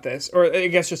talking about this, or I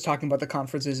guess just talking about the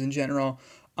conferences in general.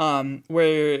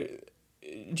 Where, do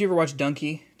you ever watch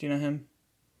Dunkey? Do you know him?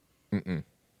 Mm-mm.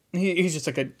 He's just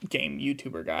like a game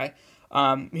YouTuber guy.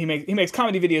 He makes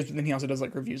comedy videos, but then he also does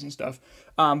like reviews and stuff.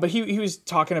 But he was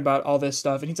talking about all this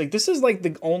stuff, and he's like, this is like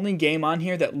the only game on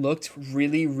here that looked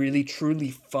really, really,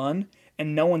 truly fun,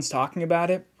 and no one's talking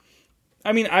about it.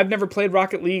 I mean, I've never played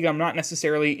Rocket League. I'm not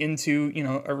necessarily into,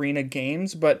 arena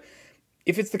games, but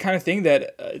if it's the kind of thing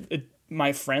that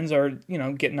my friends are,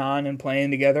 getting on and playing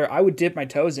together, I would dip my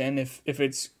toes in if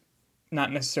it's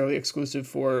not necessarily exclusive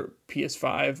for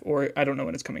PS5, or I don't know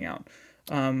when it's coming out.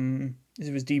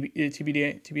 It was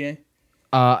TBA?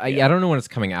 I don't know when it's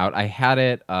coming out. I had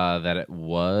it that it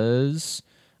was...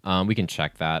 we can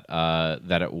check that.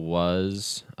 That it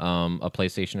was a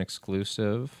PlayStation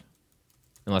exclusive.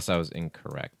 Unless I was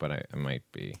incorrect, but I might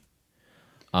be.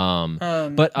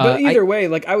 But either way,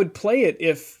 like I would play it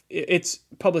if it's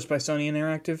published by Sony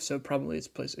Interactive, so probably it's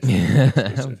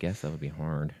PlayStation. I would guess that would be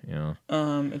hard. Yeah.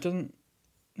 It doesn't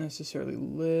necessarily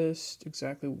list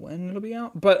exactly when it'll be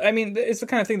out, but I mean, it's the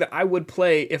kind of thing that I would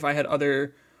play if I had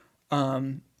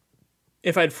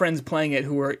if I had friends playing it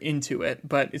who were into it.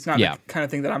 But it's not the kind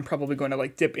of thing that I'm probably going to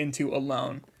like dip into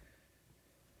alone.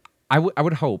 I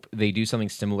would hope they do something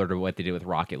similar to what they did with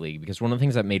Rocket League, because one of the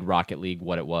things that made Rocket League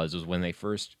what it was when they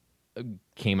first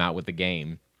came out with the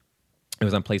game, it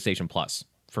was on PlayStation Plus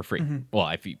for free. Mm-hmm. Well,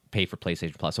 if you pay for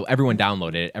PlayStation Plus. So everyone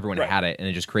downloaded it, everyone had it, and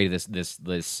it just created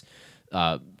this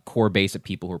core base of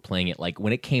people who were playing it. Like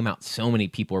when it came out, so many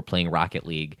people were playing Rocket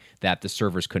League that the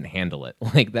servers couldn't handle it.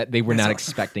 Like that they were not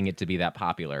expecting it to be that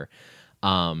popular.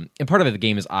 And part of it, the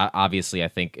game is obviously, I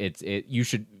think you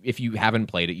should, if you haven't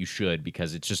played it, you should,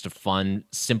 because it's just a fun,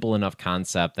 simple enough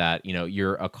concept that, you know,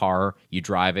 you're a car, you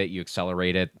drive it, you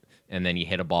accelerate it, and then you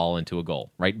hit a ball into a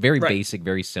goal, right? Very basic,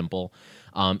 very simple,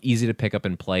 easy to pick up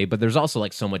and play. But there's also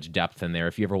like so much depth in there.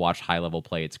 If you ever watch high level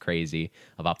play, it's crazy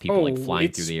about people like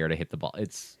flying through the air to hit the ball.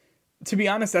 To be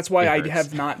honest, that's why I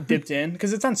have not dipped in,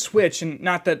 because it's on Switch, and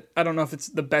not that I don't know if it's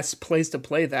the best place to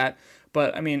play that,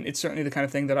 but I mean, it's certainly the kind of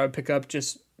thing that I would pick up,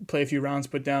 just play a few rounds,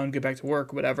 put down, get back to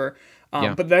work, whatever.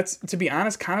 But that's, to be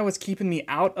honest, kind of what's keeping me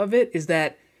out of it, is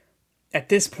that at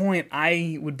this point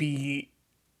I would be,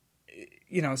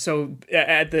 you know, so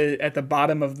at the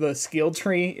bottom of the skill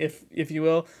tree, if you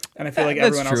will, and I feel like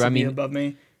everyone else would be above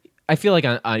me. I feel like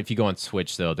if you go on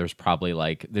Switch, though, there's probably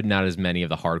like not as many of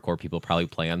the hardcore people probably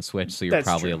play on Switch, so you're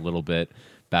probably a little bit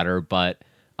better. But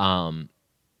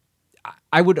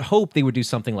I would hope they would do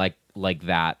something like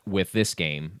that with this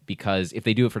game, because if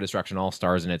they do it for Destruction All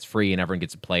Stars and it's free and everyone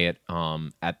gets to play it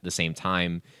at the same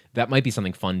time, that might be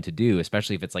something fun to do,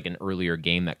 especially if it's like an earlier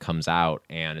game that comes out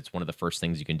and it's one of the first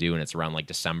things you can do, and it's around like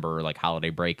December or like holiday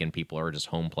break and people are just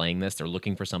home playing this. They're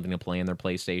looking for something to play on their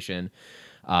PlayStation.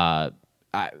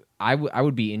 I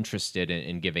would be interested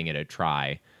in giving it a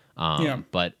try.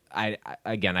 But I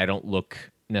don't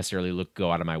necessarily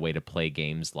go out of my way to play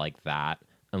games like that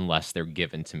unless they're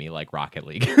given to me like Rocket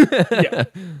League. Yeah,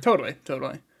 totally.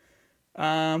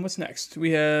 What's next?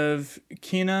 We have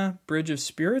Kena Bridge of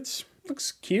Spirits.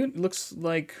 Looks cute. Looks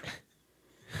like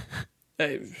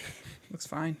looks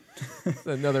fine.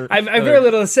 I've very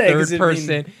little to say.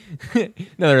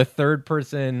 Another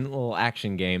third-person little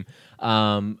action game.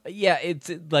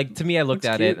 It's like, to me, I looked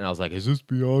at it and I was like, "Is this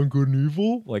Beyond Good and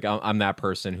Evil?" Like, I'm that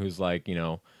person who's like, you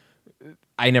know,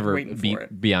 I never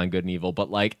beat Beyond Good and Evil,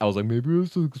 but like, I was like, maybe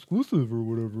it's exclusive or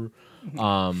whatever.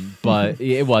 But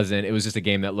it wasn't. It was just a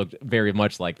game that looked very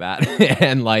much like that,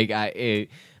 and like, I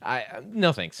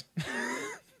no thanks.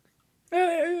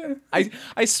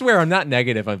 I swear I'm not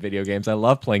negative on video games. I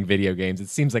love playing video games. It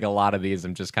seems like a lot of these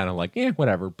I'm just kind of like,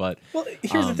 whatever. But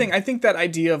here's the thing. I think that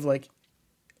idea of like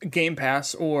Game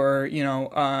Pass or, you know,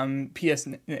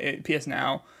 PS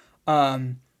Now,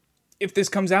 if this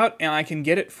comes out and I can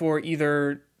get it for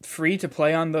either free to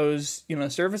play on those, you know,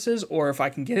 services, or if I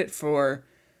can get it for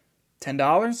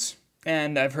 $10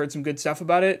 and I've heard some good stuff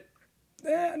about it,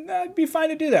 I'd be fine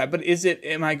to do that. But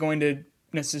am I going to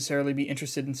necessarily be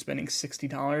interested in spending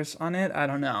 $60 on it? I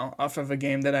don't know. Off of a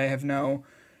game that I have no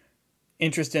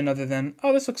interest in, other than,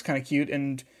 oh, this looks kind of cute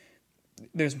and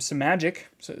there's some magic.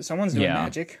 So someone's doing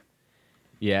magic.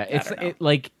 Yeah,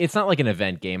 it's not like an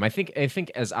event game. I think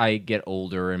as I get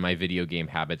older and my video game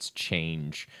habits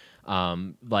change,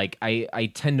 like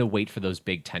I tend to wait for those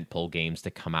big tentpole games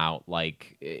to come out.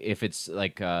 Like if it's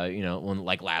like you know, when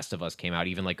like Last of Us came out,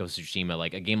 even like Ghost of Tsushima,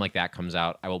 like a game like that comes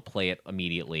out, I will play it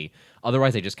immediately.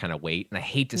 Otherwise, I just kind of wait. And I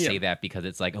hate to say that, because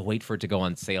it's like, wait for it to go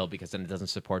on sale, because then it doesn't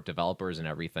support developers and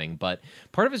everything. But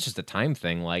part of it's just a time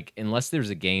thing. Like, unless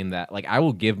there's a game that, like, I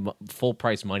will give full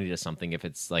price money to something if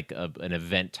it's like an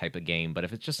event type of game. But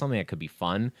if it's just something that could be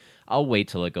fun, I'll wait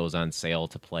till it goes on sale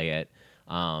to play it.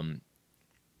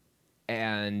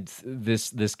 And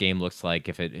this game looks like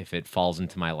if it falls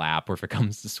into my lap, or if it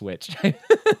comes to Switch.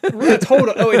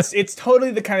 It's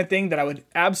totally the kind of thing that I would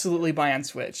absolutely buy on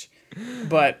Switch.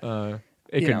 But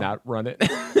it could not run it.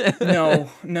 No,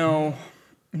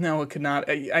 it could not.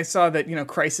 I saw that, you know,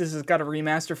 Crysis has got a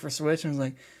remaster for Switch, and I was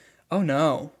like, oh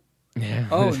no. Yeah.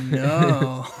 Oh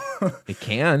no. It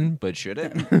can, but should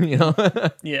it? You know?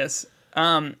 Yes.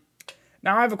 Now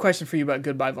I have a question for you about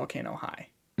Goodbye Volcano High.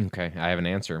 Okay, I have an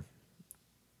answer.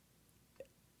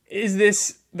 Is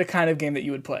this the kind of game that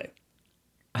you would play?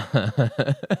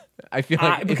 I feel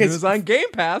like because it was on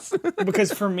Game Pass.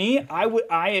 Because for me,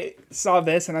 I saw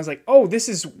this and I was like, oh, this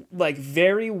is like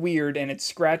very weird, and it's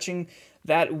scratching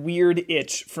that weird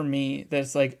itch for me.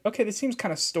 That's like, okay, this seems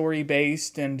kind of story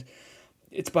based, and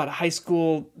it's about high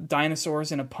school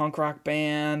dinosaurs in a punk rock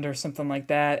band or something like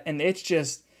that, and it's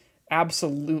just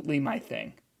absolutely my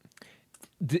thing.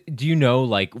 Do you know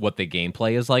like what the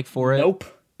gameplay is like for it? Nope.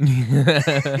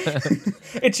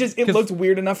 It looked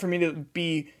weird enough for me to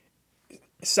be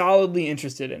solidly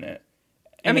interested in it.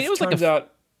 And I mean, it was turns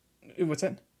out, what's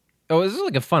that? Oh, this is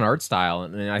like a fun art style,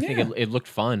 and I think it looked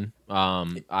fun.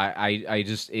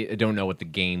 I don't know what the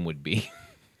game would be.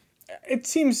 It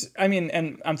seems, I mean,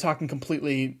 and I'm talking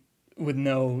completely with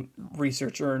no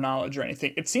research or knowledge or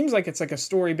anything. It seems like it's like a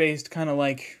story based kind of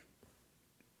like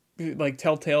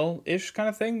Telltale-ish kind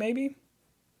of thing, maybe.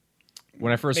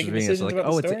 When I first was reading it, I was like,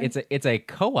 oh, it's a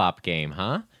co-op game,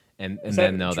 huh? And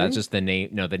then no, true? That's just the name.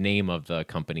 No, the name of the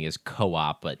company is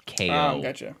Co-op, but KO.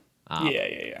 Gotcha.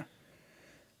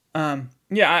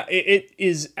 It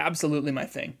is absolutely my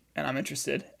thing, and I'm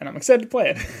interested, and I'm excited to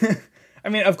play it. I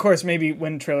mean, of course, maybe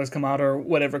when trailers come out or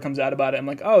whatever comes out about it, I'm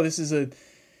like, oh, this is a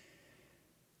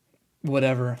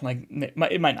whatever. Like, it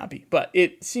might not be, but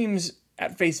it seems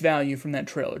at face value from that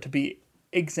trailer to be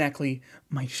exactly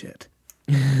my shit.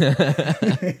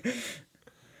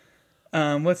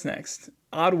 What's next?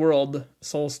 Oddworld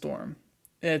Soulstorm.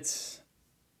 It's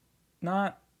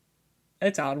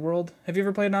Oddworld. Have you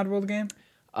ever played an Oddworld game?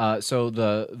 So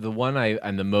the one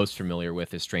I'm the most familiar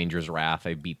with is Stranger's Wrath.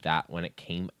 I beat that when it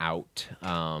came out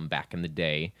back in the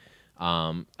day.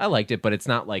 I liked it, but it's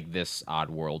not like this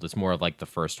Oddworld. It's more of like the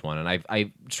first one, and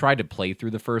I tried to play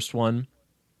through the first one.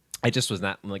 I just was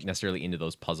not like necessarily into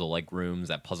those puzzle like rooms,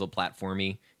 that puzzle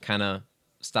platformy kind of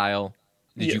style.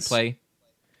 Did you play?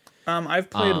 I've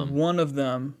played one of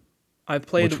them. I've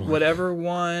played whatever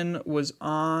one was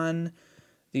on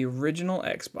the original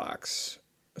Xbox.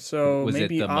 So was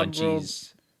maybe it the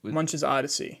Oddworld, Munch's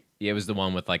Odyssey. Yeah, it was the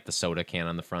one with like the soda can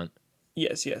on the front.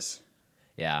 Yes.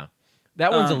 Yeah.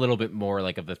 That one's a little bit more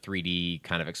like of the 3D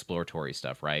kind of exploratory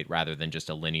stuff, right? Rather than just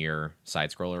a linear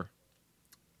side scroller.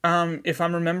 If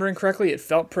I'm remembering correctly, it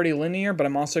felt pretty linear, but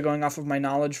I'm also going off of my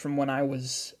knowledge from when I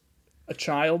was a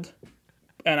child.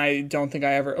 And I don't think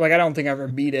I ever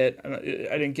beat it. I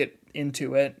didn't get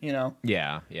into it, you know?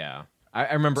 Yeah.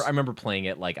 I remember playing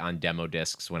it like on demo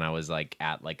discs when I was like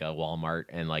at like a Walmart,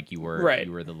 and like you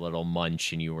were the little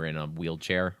Munch and you were in a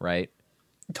wheelchair, right?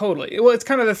 Totally. Well, it's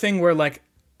kind of the thing where like,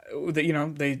 you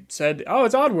know, they said, oh,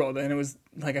 it's Oddworld, and it was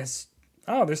like,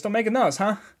 they're still making those,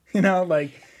 huh? You know,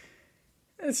 like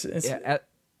it's yeah.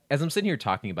 As I'm sitting here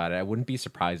talking about it, I wouldn't be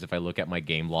surprised if I look at my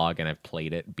game log and I've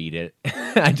played it, beat it.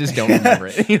 I just don't remember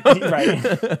it. You know?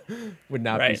 Right. Would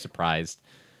not be surprised.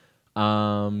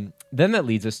 Then that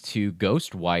leads us to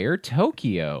Ghostwire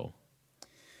Tokyo.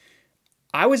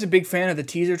 I was a big fan of the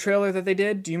teaser trailer that they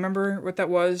did. Do you remember what that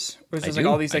was? Where it was like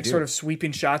all these like sort of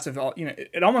sweeping shots of all, you know,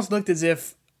 it almost looked as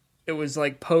if it was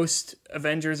like post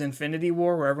Avengers Infinity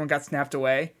War where everyone got snapped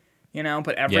away, you know,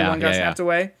 but everyone got snapped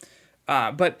away.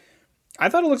 But I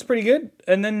thought it looks pretty good.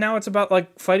 And then now it's about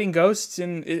like fighting ghosts,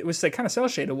 and it was like kind of cel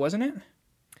shaded, wasn't it?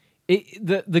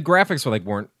 The graphics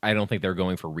weren't. I don't think they're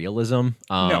going for realism.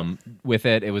 No. With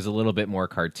it, it was a little bit more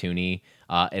cartoony,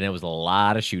 and it was a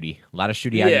lot of shooty out of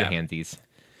your handsies.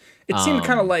 It seemed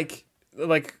kind of like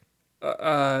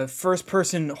first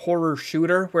person horror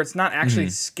shooter where it's not actually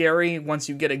scary once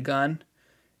you get a gun.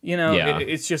 You know,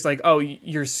 it's just like, oh,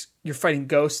 you're fighting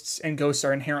ghosts, and ghosts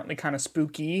are inherently kind of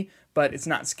spooky, but it's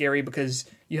not scary because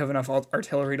you have enough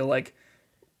artillery to like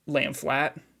lay them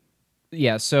flat.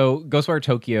 Yeah, so Ghostwire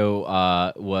Tokyo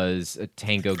was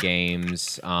Tango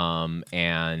Games,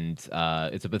 and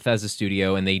it's a Bethesda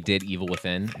studio, and they did Evil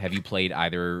Within. Have you played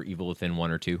either Evil Within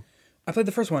 1 or 2? I played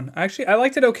the first one. I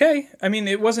liked it okay. I mean,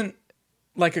 it wasn't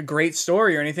like a great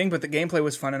story or anything, but the gameplay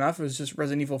was fun enough. It was just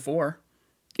Resident Evil 4.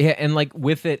 Yeah, and like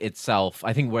with it itself,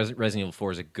 I think Resident Evil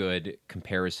 4 is a good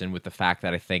comparison with the fact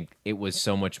that I think it was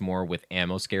so much more with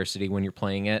ammo scarcity when you're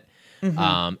playing it.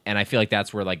 And I feel like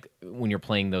that's where, like, when you're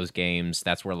playing those games,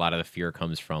 that's where a lot of the fear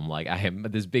comes from. Like,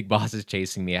 this big boss is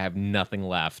chasing me. I have nothing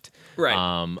left. Right.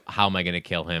 How am I going to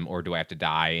kill him? Or do I have to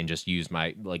die and just use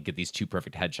get these 2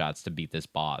 perfect headshots to beat this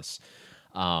boss?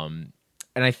 And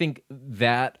I think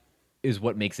that is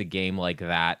what makes a game like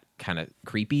that kind of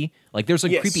creepy. Like, there's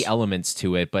creepy elements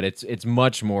to it, but it's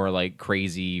much more like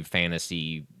crazy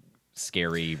fantasy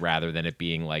scary rather than it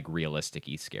being like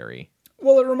realistic-y scary.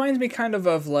 Well, it reminds me kind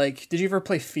of like, did you ever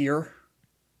play Fear?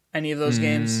 Any of those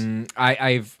games?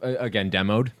 I've again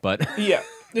demoed, but yeah.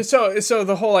 So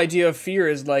the whole idea of Fear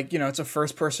is like, you know, it's a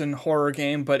first-person horror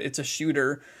game, but it's a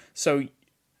shooter. So,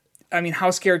 I mean, how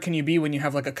scared can you be when you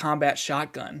have like a combat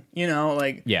shotgun? You know,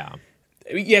 like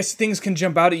yes, things can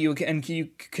jump out at you and you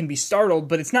can be startled,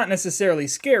 but it's not necessarily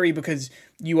scary because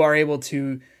you are able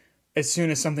to, as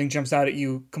soon as something jumps out at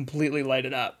you, completely light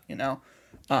it up. You know.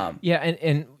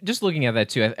 And just looking at that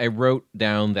too, I wrote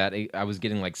down that I was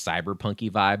getting like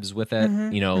cyberpunky vibes with it,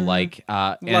 like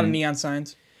a lot of neon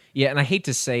signs. Yeah, and I hate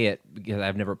to say it because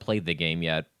I've never played the game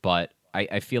yet, but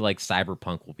I feel like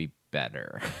cyberpunk will be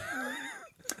better.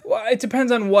 Well, it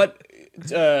depends on what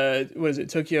is it? Ghostwire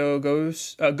Tokyo.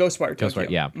 Ghostwire,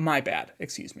 yeah. My bad.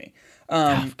 Excuse me.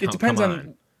 It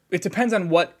depends on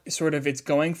what sort of it's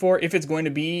going for. If it's going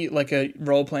to be like a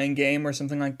role playing game or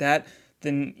something like that,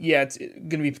 then yeah, it's going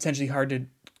to be potentially hard to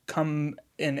come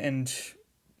in and,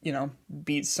 you know,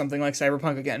 beat something like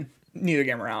Cyberpunk again. Neither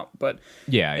game are out, but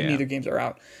neither games are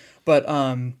out. But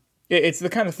it's the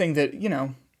kind of thing that, you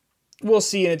know, we'll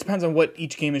see, and it depends on what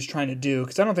each game is trying to do.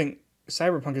 Because I don't think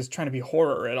Cyberpunk is trying to be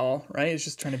horror at all, right? It's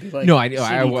just trying to be like No, I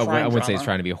shitty crime wouldn't say it's drama.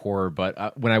 trying to be horror,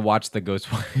 but when I watched the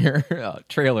Ghostwire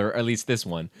trailer, or at least this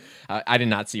one, I did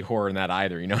not see horror in that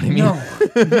either. You know what I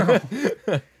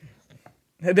mean?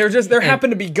 No. There happen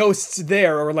to be ghosts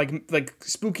there, or like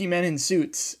spooky men in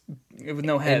suits with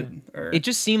no head. It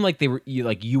just seemed like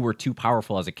you were too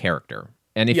powerful as a character,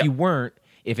 and if Yeah. you weren't,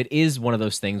 if it is one of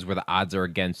those things where the odds are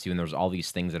against you, and there's all these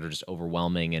things that are just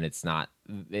overwhelming, and it's not,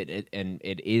 and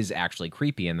it is actually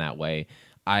creepy in that way.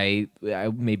 I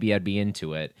maybe I'd be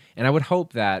into it, and I would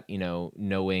hope that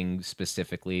knowing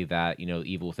specifically that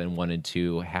Evil Within 1 and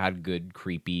 2 had good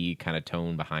creepy kind of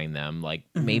tone behind them, like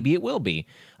maybe it will be.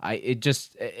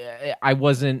 It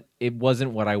wasn't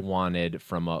what I wanted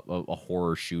from a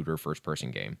horror shooter first person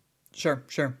game. Sure.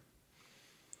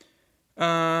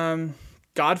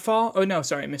 Godfall. Oh no,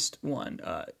 sorry, I missed one.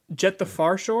 Jet the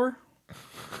Far Shore.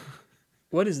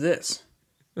 What is this?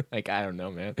 Like, I don't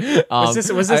know, man. Was this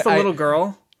the little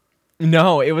girl?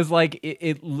 No, it was like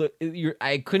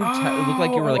I couldn't tell. It looked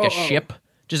like you were like a ship,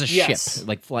 just a Yes. ship,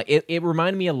 like fly. It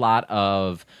reminded me a lot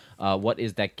of what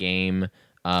is that game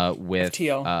with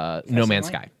FTL. No Man's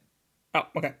Sky. Oh,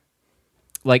 okay.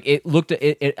 Like it looked,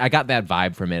 I got that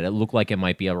vibe from it. It looked like it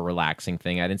might be a relaxing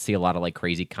thing. I didn't see a lot of like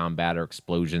crazy combat or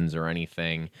explosions or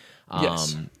anything.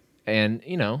 Yes. And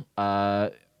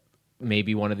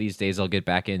maybe one of these days I'll get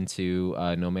back into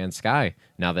No Man's Sky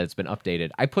now that it's been updated.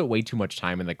 I put way too much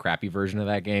time in the crappy version of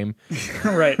that game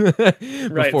Right.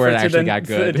 before it actually got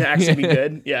good. For it to actually be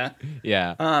good. Yeah.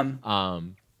 Yeah.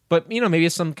 But maybe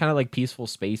it's some kind of like peaceful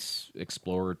space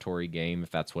exploratory game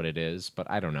if that's what it is. But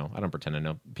I don't know. I don't pretend to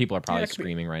know. People are probably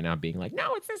screaming right now, being like,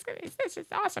 "No, it's this. It's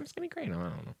awesome. It's gonna be great." I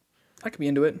don't know. I could be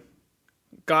into it.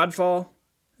 Godfall.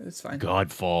 It's fine.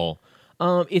 Godfall.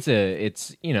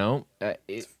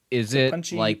 Is it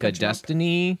punchy, like a punch 'em up.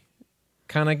 Destiny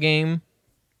kind of game?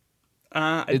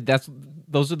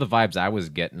 Those are the vibes I was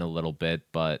getting a little bit,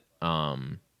 but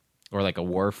or like a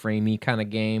Warframey kind of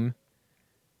game.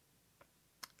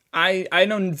 I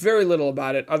know very little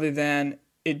about it other than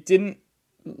it didn't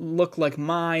look like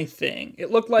my thing.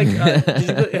 It looked like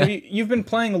you've been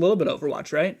playing a little bit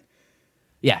Overwatch, right?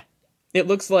 Yeah. It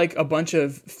looks like a bunch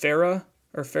of Pharaoh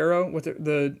with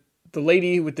the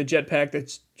lady with the jetpack,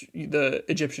 that's the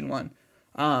Egyptian one.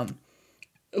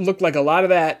 It looked like a lot of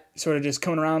that, sort of just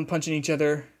coming around punching each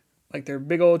other like they're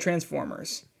big old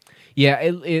Transformers. Yeah,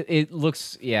 it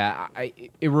looks. Yeah,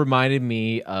 it reminded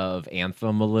me of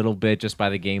Anthem a little bit just by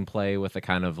the gameplay with the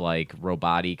kind of like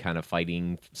robot-y kind of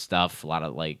fighting stuff. A lot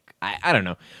of like I don't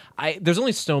know. There's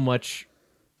only so much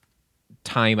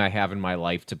time I have in my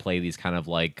life to play these kind of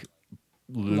like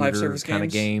Live service kind of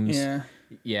games.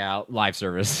 Yeah, live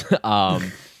service.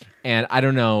 And I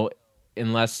don't know.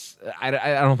 Unless I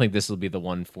don't think this will be the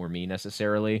one for me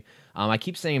necessarily. I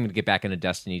keep saying I'm going to get back into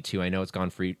Destiny 2. I know it's gone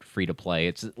free to play.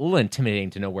 It's a little intimidating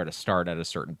to know where to start at a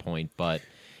certain point, but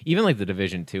even like the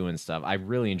Division 2 and stuff, I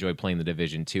really enjoy playing the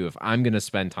Division 2. If I'm going to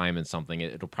spend time in something,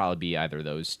 it'll probably be either of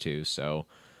those two. So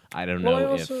I don't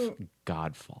know if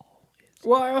Godfall is.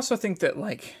 Well, I also think that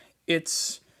like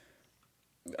it's.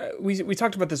 We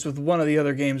talked about this with one of the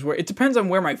other games where it depends on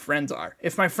where my friends are.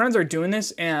 If my friends are doing this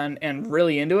and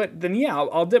really into it, then yeah,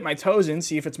 I'll dip my toes in,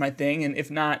 see if it's my thing, and if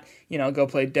not, go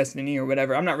play Destiny or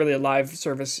whatever. I'm not really a live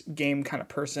service game kind of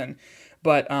person,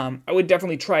 but I would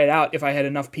definitely try it out if I had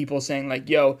enough people saying like,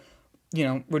 "Yo,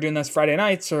 we're doing this Friday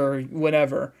nights or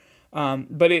whatever."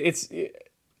 But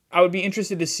I would be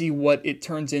interested to see what it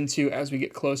turns into as we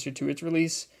get closer to its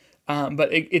release.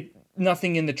 But it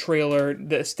nothing in the trailer,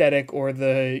 the aesthetic, or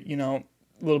the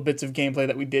little bits of gameplay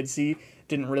that we did see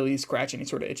didn't really scratch any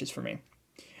sort of itches for me.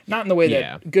 Not in the way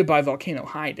that Goodbye Volcano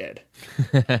High did.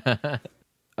 The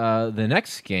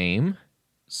next game,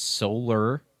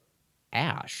 Solar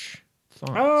Ash.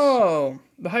 Thoughts? Oh,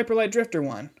 the Hyperlight Drifter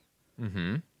one.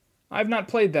 Mm-hmm. I've not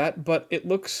played that, but it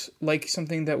looks like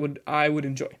something that I would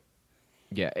enjoy.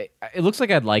 Yeah, it looks like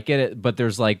I'd like it, but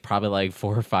there's like probably like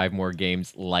 4 or 5 more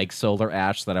games like Solar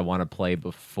Ash that I want to play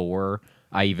before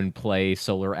I even play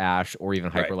Solar Ash or even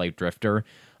Hyperlight Drifter.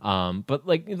 But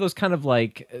like those kind of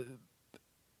like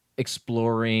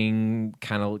exploring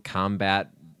kind of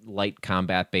light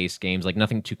combat based games, like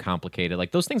nothing too complicated.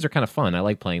 Like those things are kind of fun. I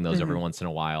like playing those every once in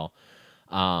a while.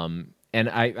 And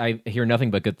I hear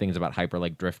nothing but good things about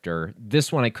Hyperlight Drifter.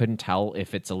 This one I couldn't tell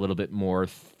if it's a little bit more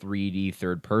 3D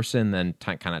third person than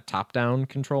kind of top down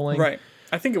controlling. Right.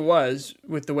 I think it was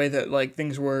with the way that like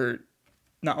things were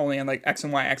not only on like X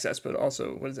and Y axis, but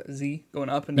also what is that, Z going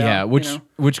up and down. Yeah,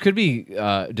 which could be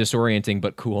disorienting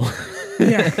but cool.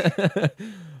 Yeah.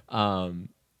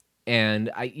 And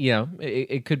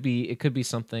it could be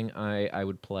something I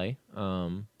would play.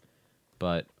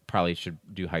 but probably should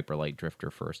do Hyper Light Drifter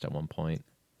first at one point.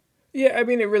 Yeah, I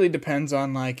mean, it really depends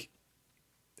on, like,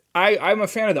 I'm a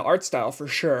fan of the art style for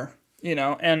sure,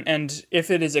 and if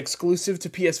it is exclusive to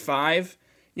PS5,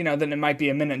 then it might be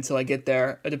a minute until I get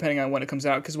there, depending on when it comes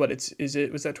out, because was that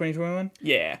 2021?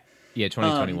 Yeah. Yeah,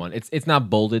 2021. It's not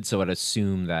bolded, so I'd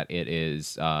assume that it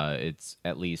is, it's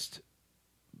at least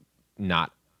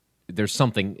not, there's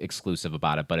something exclusive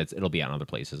about it, but it'll be on other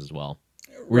places as well.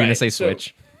 We're going to say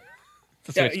Switch.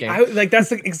 Switch game. That's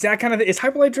the exact kind of, is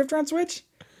Hyper Light Drifter on Switch?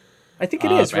 I think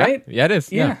it is, right? Yeah, it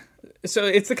is. Yeah. So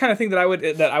it's the kind of thing that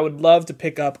I would love to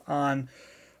pick up on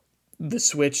the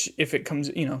Switch if it comes,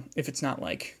 if it's not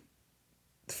like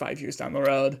 5 years down the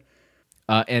road.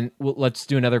 And let's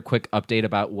do another quick update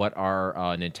about what our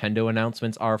Nintendo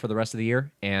announcements are for the rest of the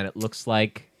year. And it looks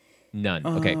like none.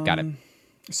 Okay, got it.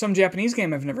 Some Japanese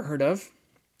game I've never heard of.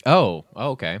 Oh,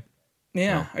 okay.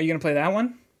 Yeah, Are you gonna play that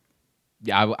one?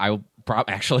 Yeah, I will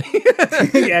probably actually.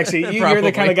 Actually, you're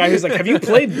the kind of guy who's like, "Have you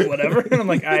played whatever?" And I'm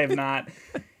like, "I have not."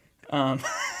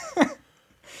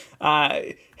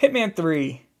 Hitman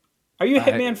 3. Are you a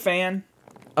Hitman fan?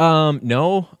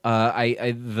 No.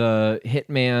 The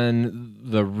Hitman,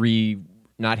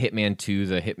 not Hitman 2,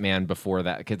 the Hitman before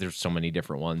that, because there's so many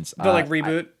different ones. The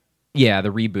reboot. The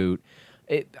reboot.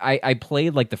 I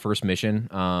played like the first mission.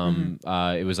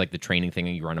 It was like the training thing,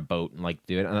 and you were on a boat and like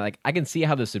do it. And I can see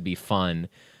how this would be fun.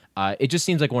 It just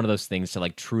seems like one of those things to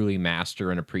like truly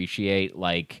master and appreciate.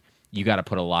 Like you got to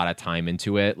put a lot of time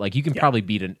into it. Like you can probably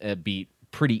beat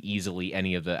pretty easily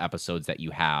any of the episodes that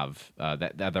you have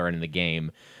that are in the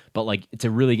game. But like to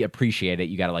really appreciate it,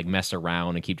 you got to like mess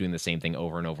around and keep doing the same thing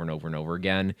over and over and over and over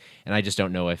again. And I just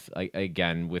don't know if,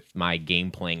 again, with my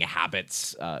game playing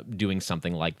habits, doing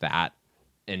something like that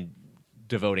and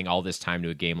devoting all this time to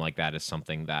a game like that is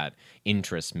something that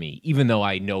interests me, even though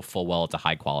I know full well it's a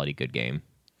high quality, good game.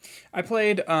 I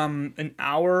played an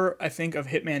hour, I think, of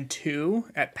Hitman 2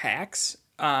 at PAX,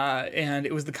 and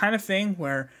it was the kind of thing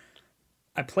where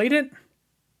I played it,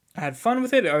 I had fun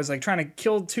with it. I was like trying to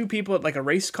kill two people at like a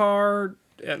race car,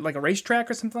 at like a racetrack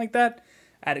or something like that.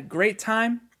 I had a great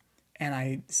time, and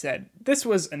I said, "This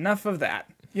was enough of that."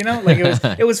 Like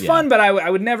it was fun, but I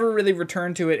would never really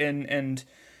return to it. And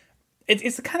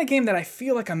it's the kind of game that I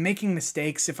feel like I'm making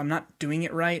mistakes if I'm not doing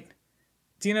it right.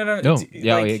 Do you know what I mean? No,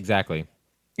 yeah, like, exactly.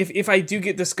 If I do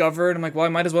get discovered, I'm like, well, I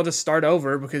might as well just start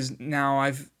over because now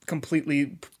I've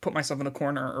completely put myself in a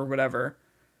corner or whatever.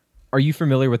 Are you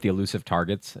familiar with the elusive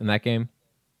targets in that game?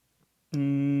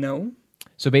 No.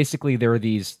 So basically, there are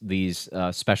these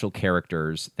special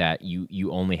characters that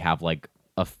you only have like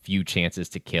a few chances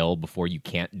to kill before you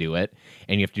can't do it,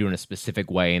 and you have to do it in a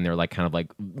specific way, and they're like kind of like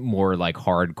more like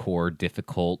hardcore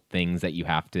difficult things that you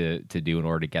have to do in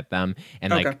order to get them.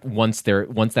 And like once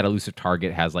that elusive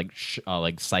target has like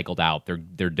cycled out,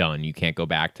 they're done. You can't go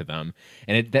back to them.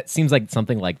 And that seems like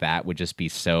something like that would just be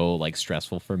so like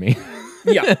stressful for me.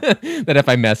 Yeah. That if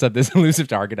I mess up this elusive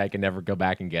target, I can never go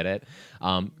back and get it.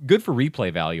 Good for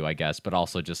replay value, I guess, but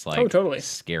also just like totally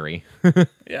scary.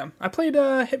 Yeah. I played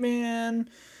Hitman.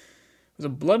 Was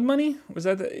it Blood Money? Was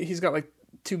that he's got like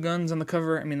two guns on the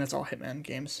cover? I mean, that's all Hitman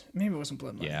games. Maybe it wasn't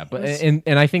Blood Money. Yeah, but and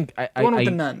I think one with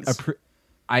the nuns.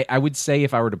 I would say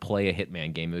if I were to play a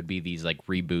Hitman game, it would be these like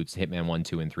reboots, Hitman 1,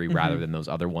 2, and 3, rather than those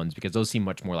other ones, because those seem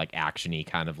much more like action-y,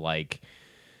 kind of like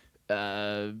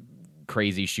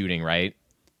crazy shooting, right?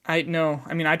 I know.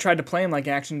 I mean, I tried to play him like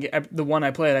action. The one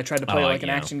I played, I tried to play like an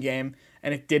action game,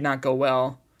 and it did not go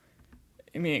well.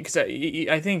 I mean, because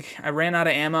I think I ran out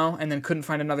of ammo and then couldn't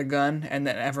find another gun, and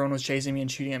then everyone was chasing me and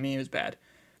shooting at me. It was bad.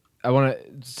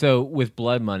 So with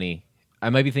Blood Money, I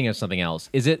might be thinking of something else.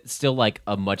 Is it still like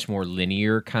a much more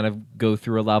linear kind of go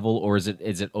through a level, or is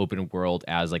it open world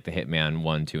as like the Hitman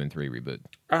 1, 2, and 3 reboot?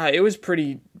 It was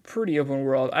pretty open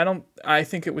world. I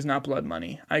think it was not Blood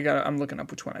Money. I'm looking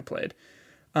up which one I played.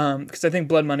 Because I think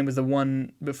Blood Money was the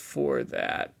one before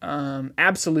that.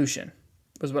 Absolution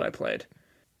was what I played.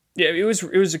 Yeah, it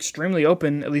was extremely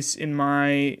open, at least in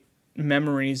my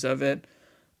memories of it.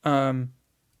 But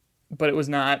it was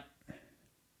not.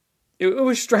 It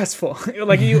was stressful.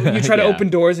 Like you try to open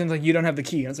doors and like you don't have the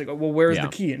key. And it's like, oh, well, where's the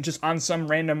key? And just on some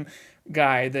random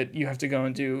guy that you have to go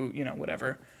and do,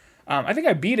 whatever. I think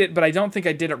I beat it, but I don't think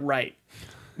I did it right.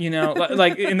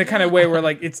 Like in the kind of way where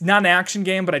like it's not an action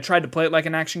game, but I tried to play it like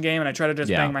an action game, and I tried to just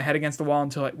bang my head against the wall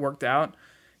until it worked out.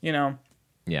 Yeah.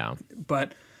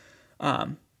 But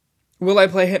will I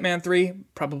play Hitman 3?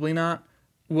 Probably not.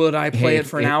 Would I play it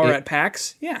for an hour at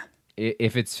PAX? Yeah.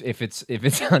 If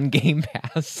it's on Game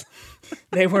Pass.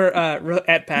 They were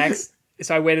at PAX,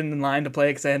 so I waited in line to play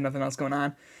it because I had nothing else going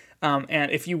on.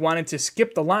 And if you wanted to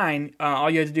skip the line, all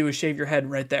you had to do was shave your head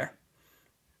right there.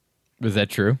 Was that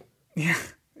true? Yeah.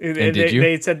 Did you?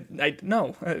 They said,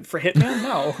 no. For Hitman,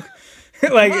 no.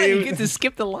 Like, you get to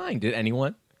skip the line. Did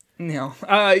anyone? No.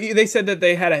 They said that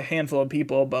they had a handful of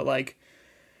people, but like,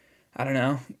 I don't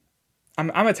know.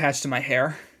 I'm attached to my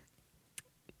hair.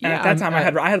 And at that time, I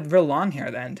had real long hair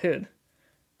then, too.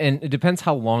 And it depends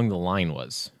how long the line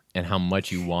was and how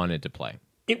much you wanted to play.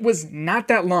 It was not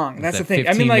that long. That's the thing.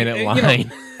 15-minute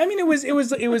line.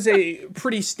 It was a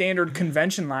pretty standard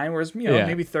convention line, whereas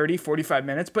maybe 30, 45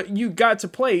 minutes. But you got to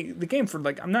play the game for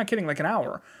like, I'm not kidding, like an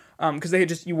hour,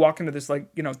 because you walk into this like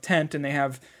tent and they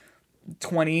have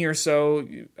 20 or so.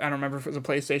 I don't remember if it was a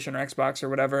PlayStation or Xbox or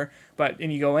whatever,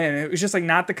 and you go in. And it was just like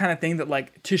not the kind of thing that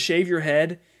like to shave your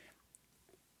head,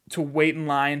 to wait in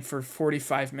line for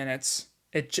 45 minutes.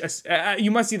 It just you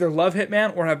must either love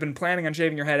Hitman or have been planning on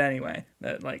shaving your head anyway.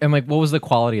 And like, what was the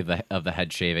quality of the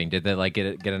head shaving? Did they like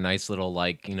get a nice little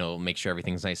like make sure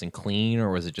everything's nice and clean,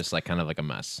 or was it just like kind of like a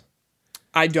mess?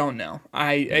 I don't know.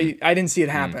 I didn't see it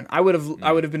happen. I would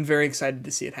have been very excited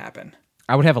to see it happen.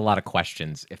 I would have a lot of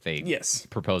questions if they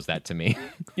proposed that to me.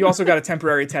 You also got a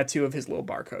temporary tattoo of his little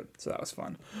barcode, so that was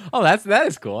fun. Oh, that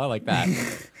is cool. I like that.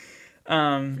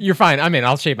 You're fine. I'm in.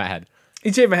 I'll shave my head.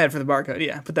 You shaved my head for the barcode,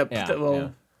 yeah. Put that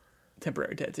little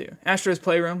temporary tattoo. Astro's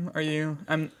Playroom. Are you?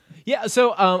 Yeah.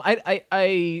 So,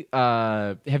 I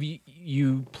have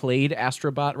you played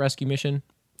Astrobot Rescue Mission?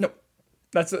 No,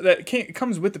 it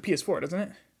comes with the PS4, doesn't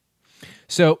it?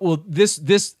 So, well,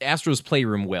 this Astro's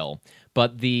Playroom will,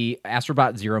 but the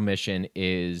Astrobot Zero Mission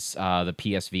is the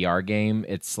PSVR game.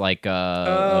 It's like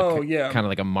kind of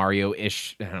like a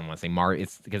Mario-ish. I don't want to say Mario.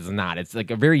 It's because it's not. It's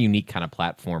like a very unique kind of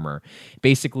platformer.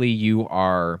 Basically, you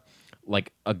are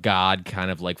like a god kind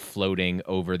of like floating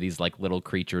over these like little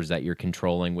creatures that you're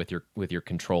controlling with your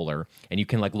controller, and you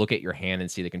can like look at your hand and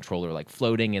see the controller like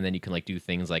floating, and then you can like do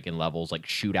things like in levels like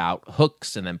shoot out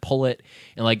hooks and then pull it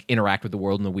and like interact with the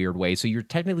world in a weird way. So you're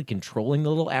technically controlling the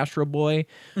little Astro Boy,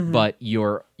 but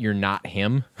you're not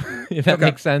him, if that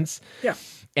makes sense. Yeah.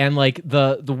 And like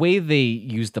the way they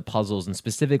use the puzzles and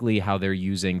specifically how they're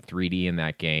using 3D in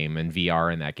that game and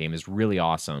VR in that game is really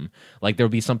awesome. Like there'll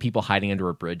be some people hiding under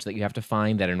a bridge that you have to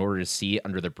find, that in order to see it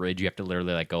under the bridge, you have to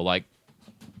literally like go like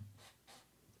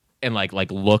and like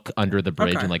look under the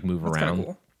bridge and like move around.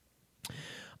 Cool.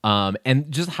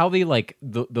 And just how they like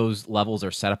those levels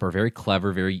are set up are very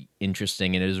clever, very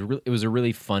interesting, and it was a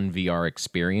really fun VR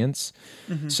experience.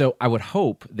 So I would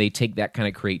hope they take that kind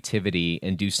of creativity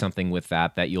and do something with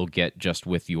that you'll get just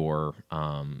with your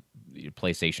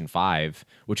PlayStation 5,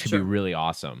 which could be really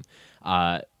awesome.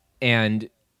 And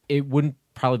it wouldn't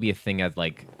probably be a thing I'd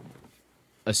like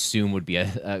assume would be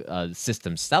a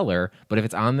system seller, but if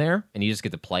it's on there and you just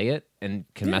get to play it and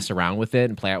can mess around with it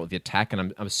and play out with your tech, and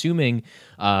I'm assuming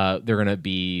they're going to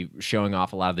be showing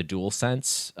off a lot of the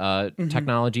DualSense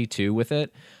technology too with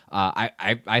it.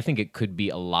 I think it could be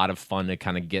a lot of fun to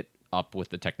kind of get up with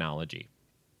the technology.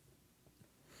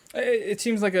 It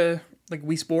seems like like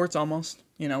Wii Sports almost,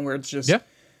 where it's just you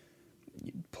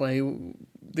play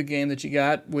the game that you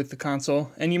got with the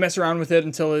console and you mess around with it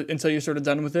until you're sort of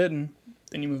done with it, and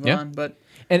then you move on. But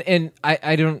and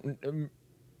I don't.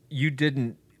 You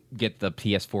didn't get the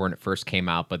PS4 when it first came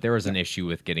out, but there was an issue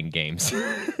with getting games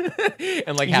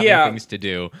and like having things to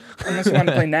do. Unless you want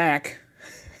to play Knack.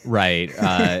 Right.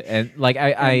 And like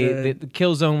the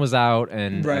Killzone was out,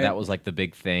 and that was like the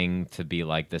big thing to be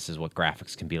like, this is what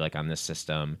graphics can be like on this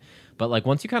system. But like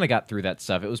once you kind of got through that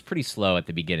stuff, it was pretty slow at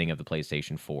the beginning of the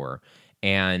PlayStation 4.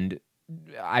 And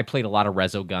I played a lot of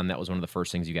Resogun. That was one of the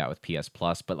first things you got with PS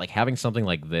Plus. But like having something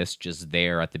like this just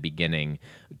there at the beginning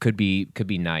could be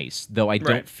nice. Though I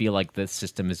don't feel like the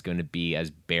system is going to be as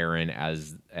barren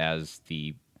as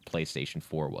the PlayStation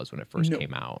 4 was when it first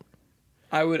came out.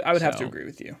 I would have to agree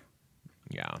with you.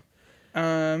 Yeah.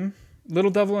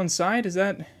 Little Devil Inside, is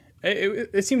that?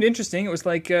 It seemed interesting. It was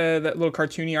like that little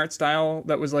cartoony art style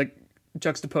that was like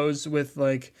juxtaposed with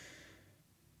like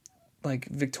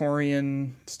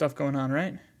Victorian stuff going on,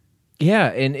 right? Yeah,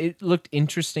 and it looked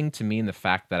interesting to me in the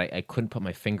fact that I couldn't put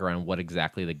my finger on what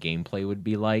exactly the gameplay would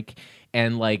be like.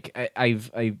 And like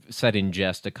I've said in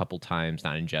jest a couple times,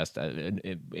 not in jest,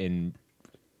 in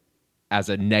as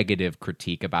a negative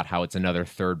critique about how it's another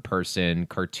third-person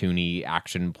cartoony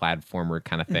action platformer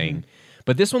kind of thing.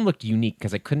 But this one looked unique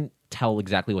because I couldn't tell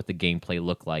exactly what the gameplay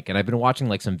looked like. And I've been watching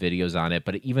like some videos on it,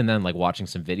 but even then, like watching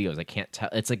some videos, I can't tell.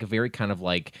 It's like a very kind of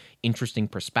like interesting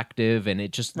perspective, and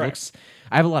it just looks.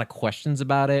 I have a lot of questions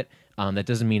about it. That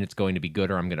doesn't mean it's going to be good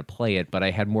or I'm going to play it, but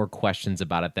I had more questions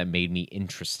about it that made me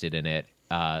interested in it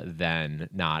than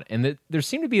not. And there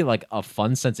seemed to be like a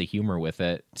fun sense of humor with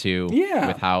it too,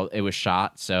 with how it was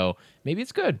shot. So maybe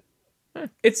it's good.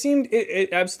 It seemed it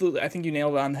absolutely. I think you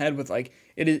nailed it on the head with like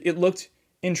it looked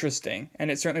interesting,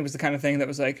 and it certainly was the kind of thing that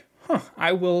was like, huh,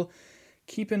 I will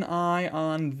keep an eye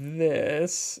on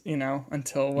this,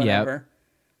 until whenever.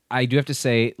 I do have to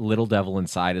say, Little Devil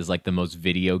Inside is like the most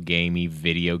video game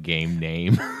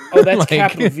name. Oh, that's Like-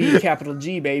 capital V, capital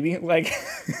G, baby. Like,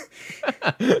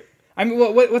 I mean,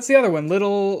 what's the other one?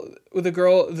 With the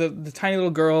girl, the tiny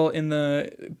little girl in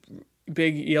the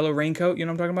big yellow raincoat. You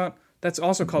know what I'm talking about? That's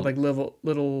also called like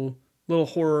little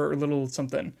horror or little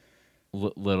something.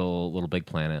 Little Big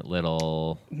Planet, No,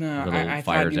 little I thought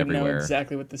fires you would know everywhere.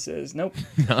 exactly what this is. Nope,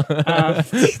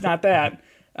 not that.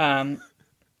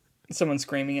 Someone's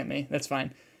screaming at me. That's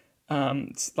fine.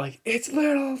 It's like it's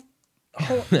little.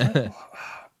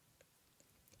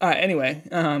 Anyway,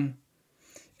 NBA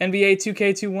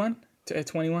 2K21.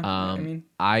 I mean,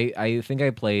 I think I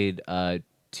played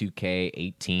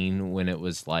 2K18 when it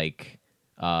was like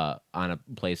on a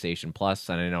PlayStation Plus,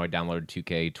 and I know I downloaded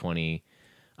 2K20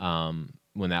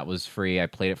 when that was free. I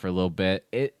played it for a little bit.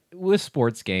 It with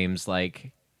sports games,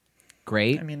 like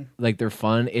great. I mean, like they're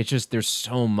fun. It's just there's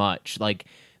so much, like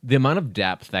the amount of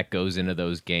depth that goes into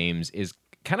those games is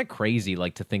kind of crazy,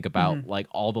 like to think about like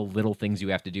all the little things you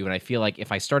have to do. And I feel like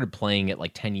if I started playing it like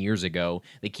 10 years ago,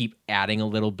 they keep adding a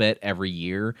little bit every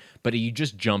year, but you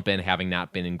just jump in having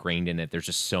not been ingrained in it. There's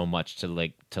just so much to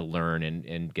learn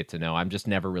and get to know. I'm just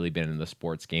never really been in the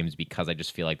sports games because I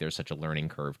just feel like there's such a learning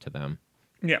curve to them.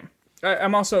 yeah. I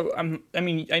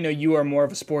mean, I know you are more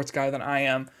of a sports guy than I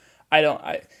am.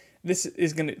 This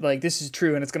is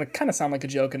true, and it's gonna kind of sound like a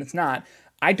joke, and it's not.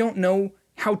 I don't know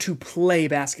how to play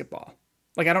basketball.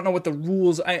 Like, I don't know what the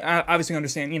rules. I obviously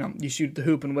understand, you shoot the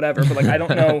hoop and whatever, but like, I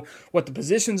don't know what the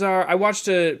positions are. I watched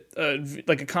a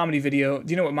comedy video.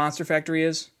 Do you know what Monster Factory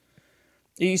is?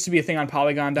 It used to be a thing on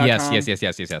Polygon.com.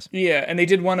 Yes. Yeah, and they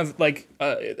did one of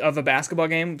of a basketball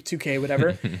game, 2K,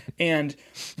 whatever, and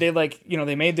they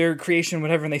they made their creation,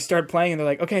 whatever, and they start playing, and they're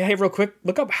like, okay, hey, real quick,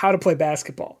 look up how to play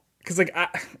basketball, because like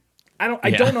I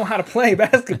don't know how to play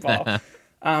basketball.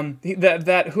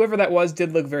 That whoever that was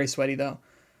did look very sweaty though.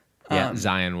 Yeah,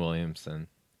 Zion Williamson.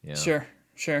 Yeah.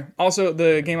 Sure. Also,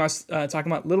 the game I was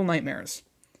talking about, Little Nightmares.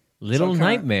 Little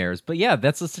Nightmares. But yeah,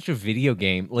 that's such a video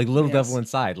game. Like Little Devil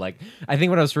Inside. Like I think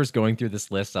when I was first going through this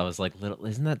list, I was like,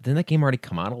 didn't that game already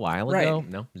come out a while ago? Right.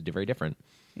 No, it's very different.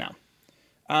 No.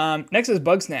 Next is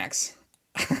Bugsnax.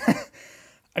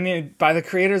 I mean, by the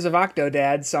creators of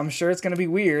Octodad, so I'm sure it's going to be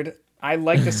weird. I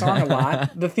like the song a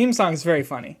lot. The theme song is very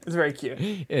funny. It's very cute.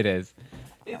 It is.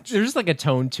 There's like a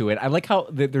tone to it. I like how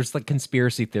there's like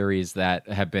conspiracy theories that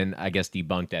have been, I guess,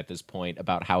 debunked at this point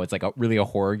about how it's like really a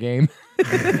horror game.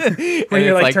 Where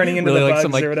you're like turning into really the bugs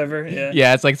some, or whatever.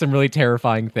 Yeah, it's like some really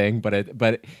terrifying thing,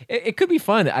 but it could be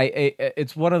fun.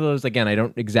 It's one of those, again, I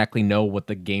don't exactly know what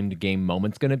the game-to-game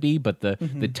moment's going to be, but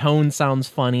the tone sounds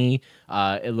funny.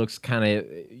 It looks kind of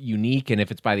unique, and if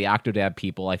it's by the Octodad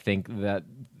people, I think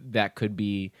that could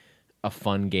be a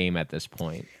fun game at this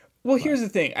point. Well, here's the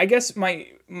thing. I guess my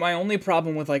only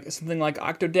problem with like something like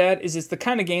Octodad is it's the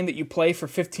kind of game that you play for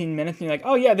 15 minutes and you're like,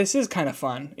 oh yeah, this is kind of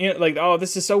fun. Like, oh,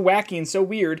 this is so wacky and so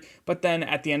weird. But then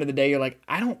at the end of the day, you're like,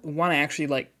 I don't want to actually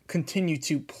like continue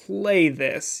to play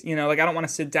this. Like I don't want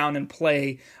to sit down and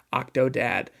play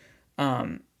Octodad.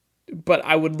 But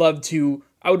I would love to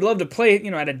play it,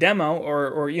 at a demo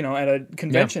or at a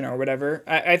convention or whatever.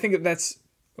 I think that's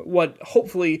what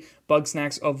hopefully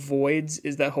Bugsnax avoids,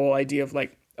 is that whole idea of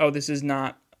like, oh, this is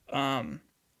not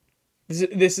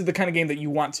this is the kind of game that you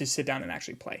want to sit down and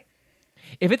actually play.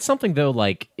 If it's something though,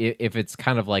 like if it's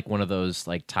kind of like one of those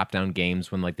like top-down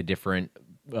games when like the different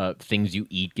things you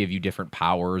eat give you different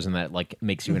powers and that like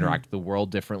makes you interact with the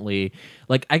world differently,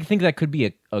 like I think that could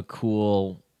be a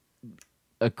cool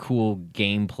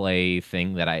gameplay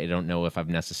thing that I don't know if I've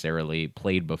necessarily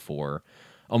played before.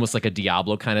 Almost like a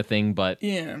Diablo kind of thing, but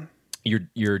yeah.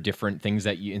 Your different things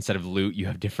that you, instead of loot, you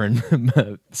have different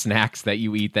snacks that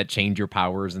you eat that change your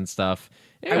powers and stuff.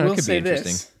 Yeah, I will it could say be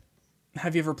interesting. this.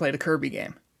 Have you ever played a Kirby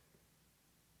game?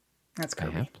 That's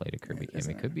Kirby. I have played a Kirby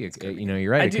game. It could be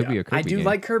you're right. It could be a Kirby game. I do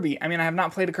like Kirby. I mean, I have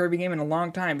not played a Kirby game in a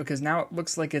long time because now it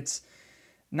looks like it's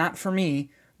not for me.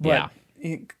 But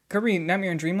Kirby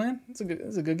Nightmare in Dreamland, it's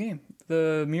a good game.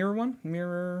 The Mirror one?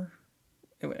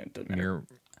 It doesn't matter.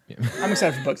 I'm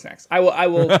excited for Bugsnax.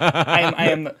 I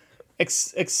am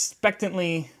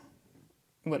expectantly,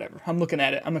 whatever. I'm looking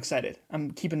at it. I'm excited.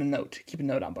 I'm keeping a note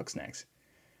on Bugsnax.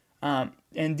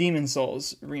 And Demon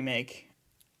Souls remake.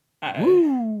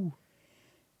 Woo!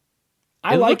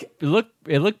 It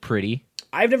looked pretty.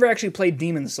 I've never actually played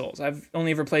Demon Souls. I've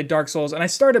only ever played Dark Souls, and I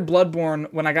started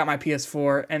Bloodborne when I got my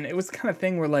PS4, and it was the kind of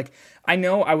thing where like I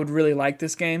know I would really like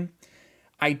this game.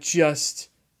 I just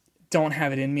don't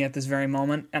have it in me at this very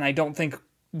moment, and I don't think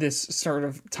this sort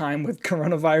of time with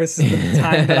coronavirus is the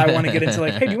time that I want to get into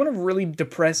like, hey, do you want a really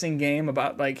depressing game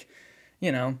about like,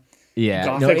 you know,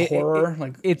 gothic horror?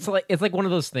 It's like one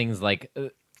of those things like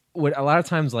what a lot of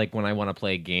times like when I want to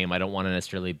play a game, I don't want to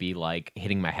necessarily be like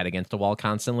hitting my head against a wall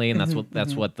constantly, and that's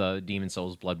what the Demon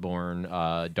Souls,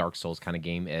 Bloodborne, Dark Souls kind of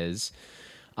game is.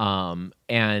 I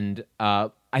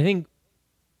think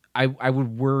I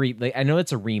would worry. Like, I know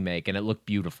it's a remake and it looked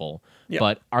beautiful,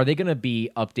 but are they going to be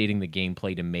updating the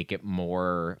gameplay to make it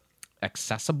more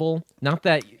accessible? Not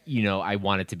that I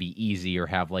want it to be easy or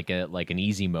have like an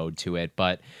easy mode to it,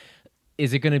 but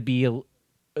is it going to be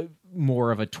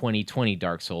more of a 2020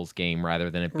 Dark Souls game rather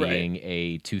than it being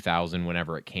a 2000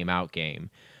 whenever it came out game?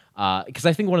 Because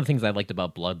I think one of the things I liked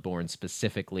about Bloodborne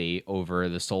specifically over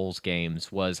the Souls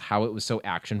games was how it was so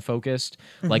action focused.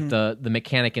 Like the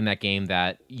mechanic in that game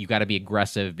that you got to be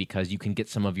aggressive because you can get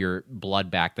some of your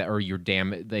blood back or your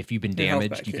if you've been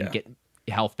damaged, you can get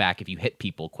health back if you hit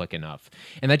people quick enough.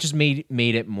 And that just made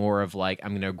it more of like,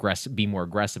 I'm going to be more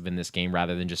aggressive in this game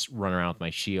rather than just run around with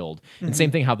my shield. And same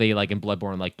thing how they like in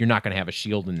Bloodborne, like you're not going to have a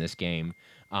shield in this game.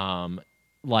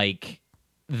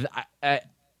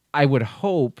 I would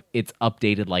hope it's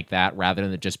updated like that rather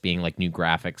than it just being like new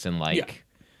graphics and like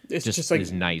it's just like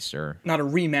is nicer. Not a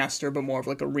remaster, but more of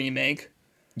like a remake.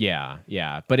 Yeah.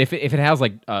 But if it has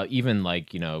like even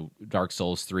like Dark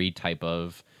Souls 3 type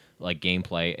of like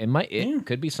gameplay, it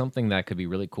could be something that could be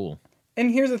really cool.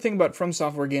 And here's the thing about From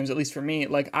Software games, at least for me,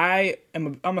 like I'm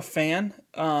a fan.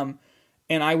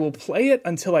 And I will play it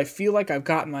until I feel like I've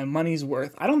gotten my money's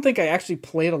worth. I don't think I actually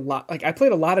played a lot. Like, I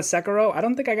played a lot of Sekiro. I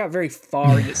don't think I got very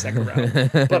far into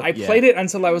Sekiro. But I played it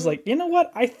until I was like, you know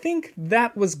what? I think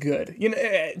that was good.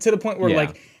 To the point where,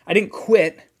 like, I didn't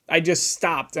quit. I just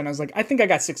stopped. And I was like, I think I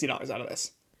got $60 out of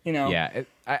this. Yeah,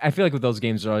 I feel like with those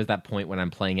games, there's always that point when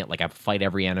I'm playing it, like I fight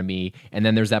every enemy, and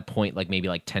then there's that point, like maybe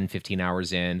like 10, 15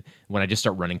 hours in, when I just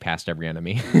start running past every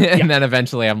enemy. And then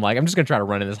eventually I'm like, I'm just going to try to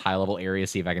run in this high-level area,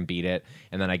 see if I can beat it,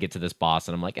 and then I get to this boss,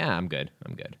 and I'm like, I'm good.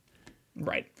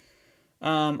 Right.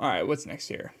 All right, what's next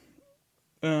here?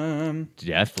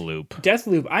 Deathloop.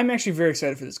 I'm actually very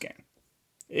excited for this game.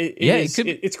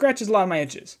 It scratches a lot of my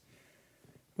itches.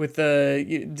 With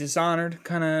the Dishonored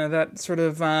kind of that sort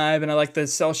of vibe, and I like the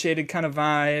cel-shaded kind of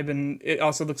vibe, and it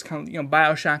also looks kind of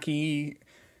Bioshock-y,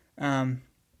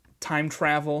 time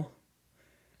travel,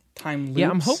 time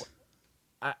loops.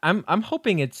 Yeah, I'm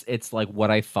hoping it's like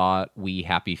what I thought We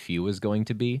Happy Few was going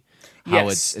to be. How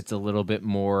it's a little bit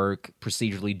more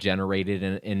procedurally generated,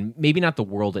 and maybe not the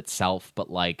world itself,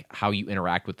 but like how you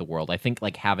interact with the world. I think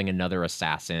like having another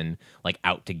assassin like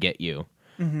out to get you.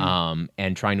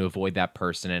 And trying to avoid that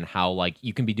person, and how like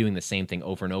you can be doing the same thing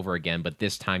over and over again, but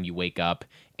this time you wake up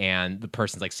and the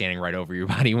person's like standing right over your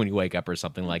body when you wake up or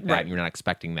something like that, and you're not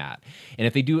expecting that. And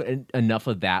if they do enough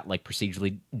of that, like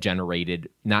procedurally generated,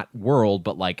 not world,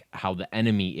 but like how the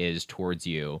enemy is towards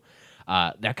you,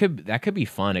 that could be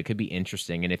fun. It could be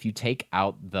interesting. And if you take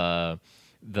out the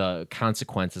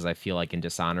consequences I feel like in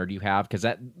Dishonored you have, because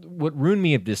what ruined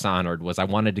me of Dishonored was I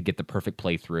wanted to get the perfect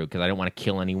playthrough because I don't want to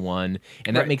kill anyone,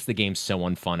 and that makes the game so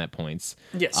unfun at points.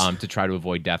 To try to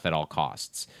avoid death at all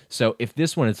costs. So if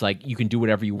this one is like you can do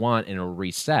whatever you want and it'll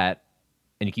reset,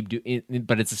 and you keep doing,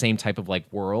 but it's the same type of like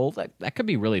world, that could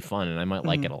be really fun, and I might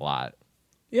like it a lot.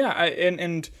 Yeah,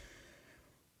 and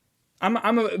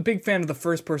I'm a big fan of the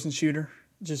first person shooter.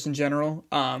 Just in general,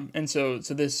 and so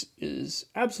this is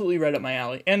absolutely right up my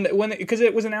alley. And because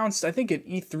it was announced, I think at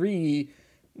E3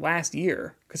 last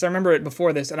year, because I remember it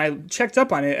before this, and I checked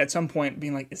up on it at some point,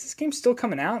 being like, "Is this game still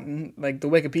coming out?" And like the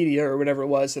Wikipedia or whatever it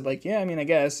was said like, "Yeah, I mean, I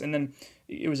guess." And then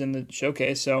it was in the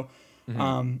showcase, so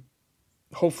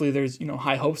hopefully there's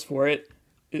high hopes for it.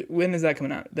 When is that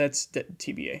coming out? That's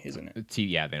TBA, isn't it?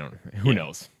 Yeah, they don't. Who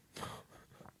knows?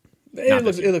 It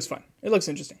looks fun. It looks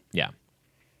interesting. Yeah.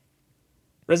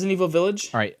 Resident Evil Village.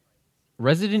 All right.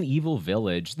 Resident Evil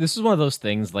Village. This is one of those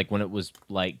things like when it was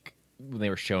like when they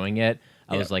were showing it,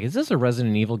 I was like, is this a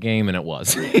Resident Evil game? And it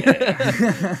was.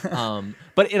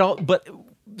 But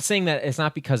saying that, it's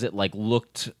not because it like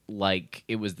looked like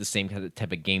it was the same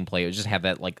type of gameplay. It just had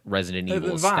that like Resident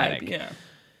Evil aesthetic. Vibe,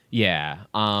 yeah.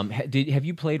 Have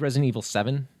you played Resident Evil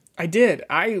 7? I did.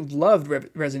 I loved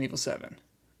Resident Evil 7.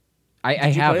 I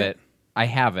have it. I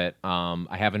have it.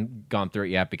 I haven't gone through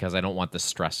it yet because I don't want the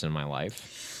stress in my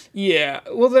life. Yeah.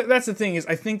 Well, that's the thing is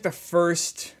I think the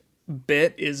first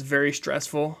bit is very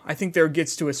stressful. I think there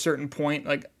gets to a certain point,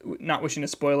 like not wishing to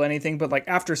spoil anything, but like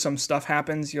after some stuff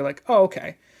happens, you're like, oh,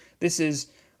 okay, this is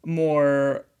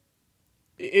more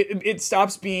it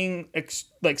stops being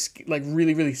like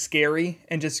really really scary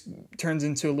and just turns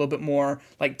into a little bit more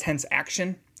like tense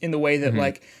action in the way that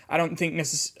like I don't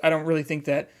really think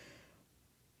that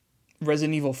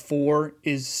Resident Evil 4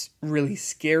 is really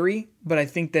scary, but I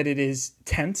think that it is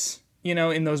tense,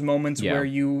 in those moments where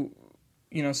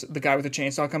the guy with the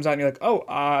chainsaw comes out and you're like,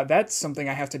 oh, that's something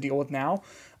I have to deal with now.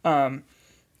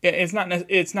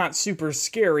 It's not super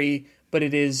scary, but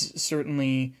it is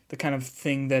certainly the kind of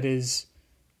thing that is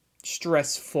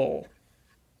stressful.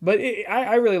 But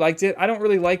I really liked it. I don't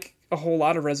really like a whole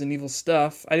lot of Resident Evil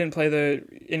stuff. I didn't play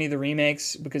any of the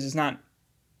remakes because it's not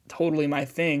totally my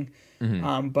thing.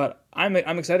 But I'm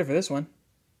excited for this one.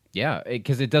 Yeah,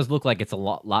 because it does look like it's a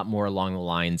lot more along the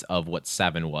lines of what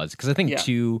 7 was. Because I think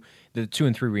the 2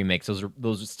 and 3 remakes,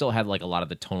 those still had like a lot of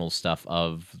the tonal stuff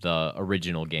of the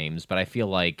original games. But I feel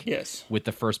like with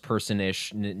the first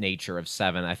person-ish nature of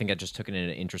 7, I think it just took it in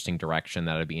an interesting direction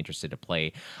that I'd be interested to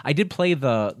play. I did play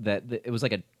it was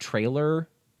like a trailer,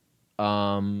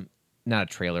 not a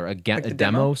trailer, a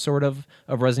demo sort of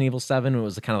Resident Evil 7. It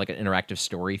was kind of like an interactive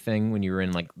story thing when you were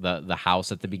in like the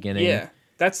house at the beginning. Yeah.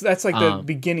 That's like the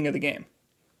beginning of the game.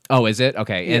 Oh, is it?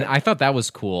 Okay. Yeah. And I thought that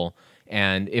was cool.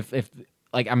 And if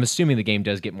like I'm assuming the game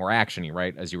does get more actiony,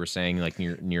 right? As you were saying, like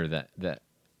near that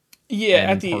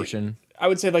end portion. I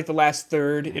would say like the last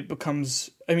third, it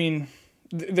becomes. I mean,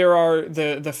 there are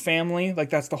the family, like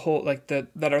that's the whole like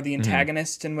that are the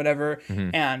antagonists and whatever,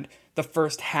 and the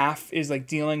first half is like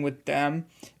dealing with them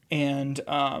and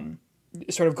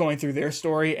sort of going through their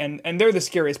story, and they're the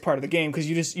scariest part of the game because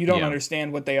you don't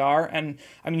understand what they are, and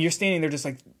I mean you're standing there just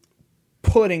like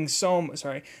putting so much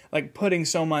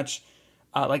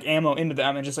like ammo into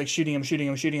them and just like shooting them,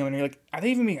 and you're like, are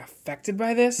they even being affected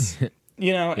by this?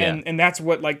 And that's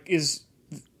what like is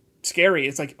scary.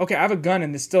 It's like, okay, I have a gun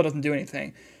and this still doesn't do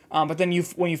anything, but then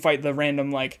when you fight the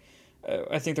random like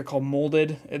I think they're called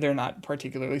molded, they're not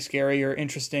particularly scary or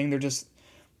interesting. They're just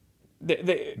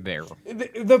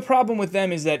the problem with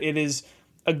them is that it is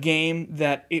a game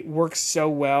that it works so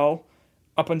well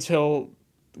up until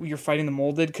you're fighting the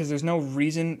molded because there's no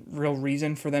real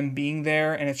reason for them being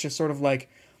there, and it's just sort of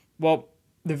like, well,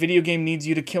 the video game needs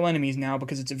you to kill enemies now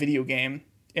because it's a video game,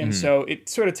 and so it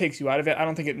sort of takes you out of it. I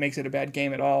don't think it makes it a bad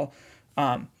game at all,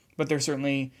 but they're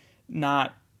certainly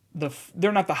not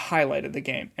they're not the highlight of the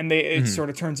game, and it sort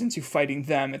of turns into fighting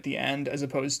them at the end as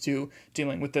opposed to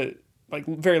dealing with the like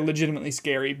very legitimately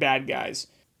scary bad guys.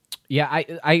 Yeah,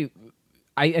 I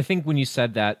think when you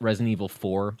said that Resident Evil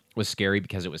 4 was scary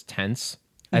because it was tense,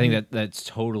 I think that's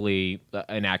totally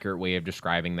an accurate way of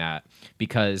describing that.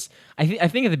 Because I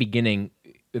think at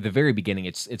the very beginning,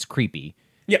 it's creepy.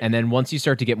 Yeah. And then once you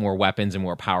start to get more weapons and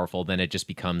more powerful, then it just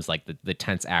becomes like the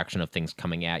tense action of things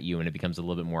coming at you, and it becomes a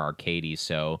little bit more arcadey.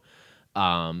 So,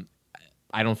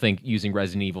 I don't think using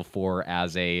Resident Evil 4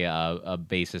 as a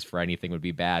basis for anything would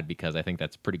be bad because I think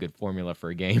that's a pretty good formula for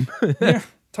a game. Yeah,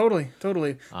 totally.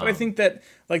 But I think that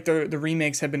like the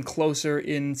remakes have been closer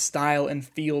in style and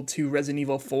feel to Resident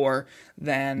Evil 4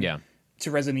 than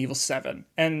to Resident Evil 7.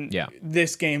 And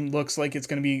this game looks like it's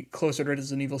going to be closer to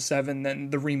Resident Evil 7 than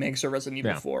the remakes or Resident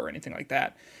Evil 4 or anything like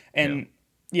that. And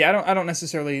I don't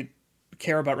necessarily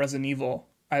care about Resident Evil.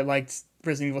 I liked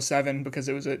Resident Evil 7 because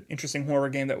it was an interesting horror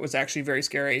game that was actually very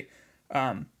scary.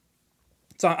 So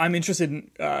I'm interested in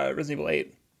Resident Evil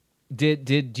 8.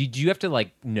 Did you have to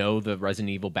like know the Resident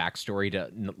Evil backstory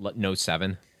to know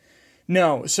 7?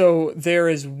 No. So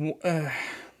there's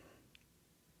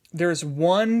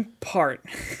one part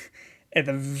at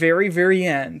the very, very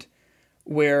end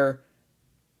where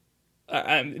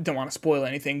I don't want to spoil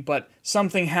anything, but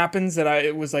something happens that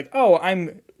I was like, oh,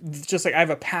 I'm just like I have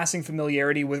a passing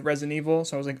familiarity with Resident Evil,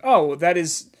 so I was like, oh, that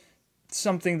is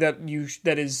something that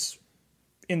is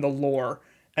in the lore,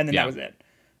 and then that was it.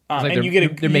 Like and you get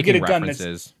a gun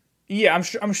references.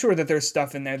 I'm sure that there's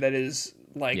stuff in there that is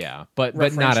like but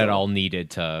not at all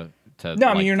needed to. No,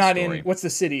 I mean you're not in what's the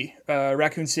city?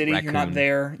 Raccoon City. You're not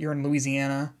there. You're in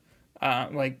Louisiana.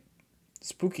 Like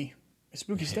spooky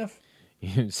stuff.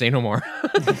 Say no more.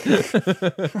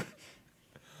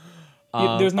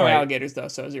 There's no alligators though,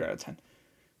 so 0 out of 10.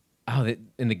 Oh,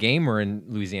 in the game or in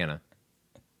Louisiana?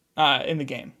 In the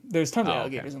game, there's tons of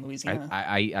alligators in Louisiana.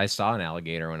 I saw an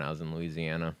alligator when I was in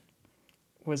Louisiana.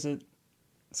 Was it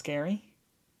scary?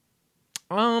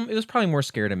 It was probably more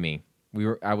scared of me.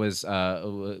 I was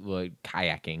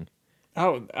kayaking.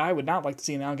 Oh, I would not like to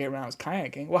see an alligator when I was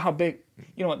kayaking. Well, how big?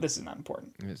 You know what? This is not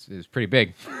important. It was pretty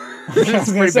big. I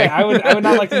was going to say, I would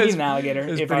not like to meet an alligator.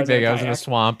 It was pretty big. I was in a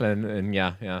swamp, and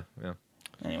yeah.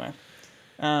 Anyway,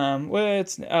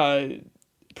 what's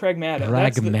Pragmata?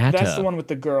 That's the one with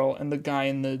the girl and the guy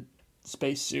in the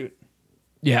space suit.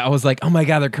 Yeah, I was like, oh my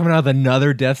god, they're coming out with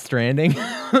another Death Stranding,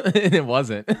 and it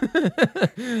wasn't.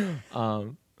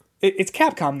 It's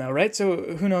Capcom though, right?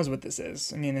 So who knows what this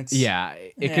is? I mean, it's Yeah,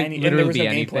 it could and there literally was be no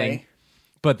anything. gameplay.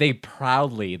 But they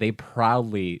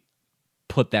proudly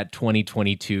put that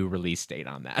 2022 release date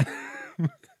on that.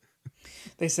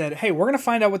 They said, "Hey, we're gonna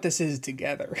find out what this is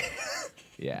together."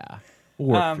 Yeah,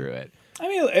 work through it. I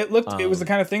mean, it was the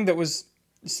kind of thing that was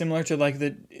similar to like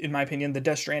in my opinion, the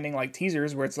Death Stranding like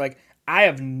teasers, where it's like, I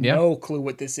have no clue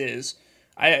what this is.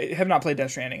 I have not played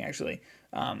Death Stranding actually.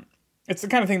 It's the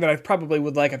kind of thing that I probably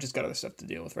would like. I've just got other stuff to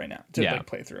deal with right now to like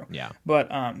play through. Yeah,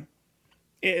 but and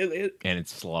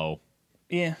it's slow.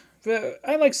 Yeah, but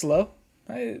I like slow.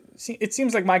 It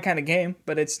seems like my kind of game,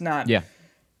 but it's not. Yeah.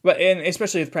 But and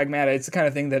especially with Pragmata, it's the kind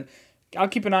of thing that I'll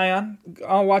keep an eye on.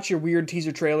 I'll watch your weird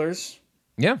teaser trailers.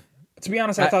 Yeah. To be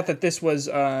honest, I thought that this was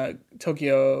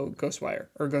Tokyo Ghostwire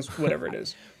or Ghost whatever it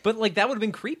is. But like that would have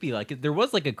been creepy. Like there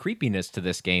was like a creepiness to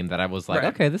this game that I was like,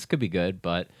 Right. okay, this could be good.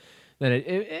 But then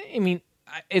I mean,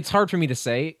 it's hard for me to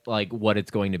say like what it's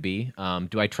going to be.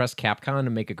 Do I trust Capcom to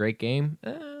make a great game?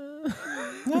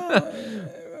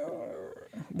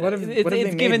 What have It's they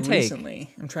give made and take.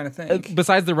 recently? I'm trying to think.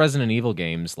 Besides the Resident Evil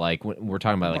games, like when we're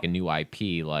talking about like a new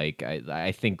IP, like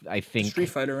I think Street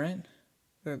Fighter, right?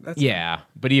 That's yeah,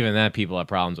 but even that people have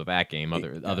problems with that game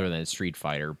other than Street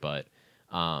Fighter. But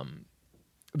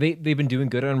they've been doing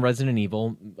good on Resident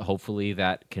Evil. Hopefully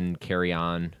that can carry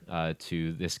on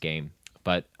to this game.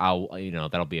 But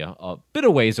that'll be a bit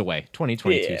of ways away.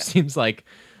 2022 seems like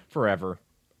forever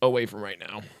away from right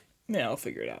now. Yeah, I'll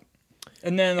figure it out.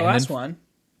 And then the last one,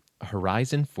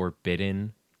 Horizon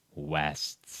Forbidden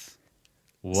Wests.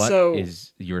 What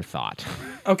is your thought?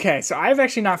 Okay, so I've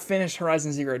actually not finished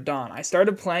Horizon Zero Dawn. I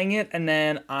started playing it, and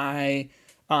then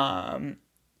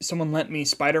someone lent me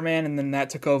Spider-Man, and then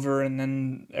that took over, and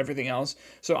then everything else.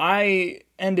 So I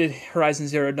ended Horizon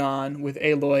Zero Dawn with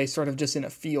Aloy sort of just in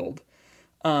a field.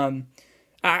 I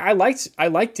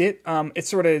liked it. It's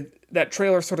sort of, that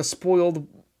trailer sort of spoiled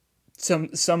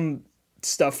some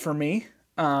stuff for me.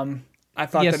 I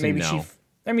thought Yes that maybe and no.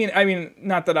 I mean,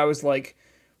 not that I was like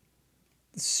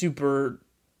super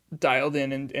dialed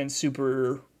in and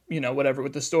super, whatever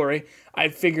with the story. I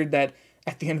figured that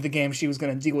at the end of the game she was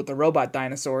going to deal with the robot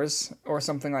dinosaurs or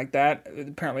something like that.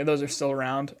 Apparently those are still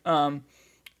around.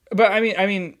 But I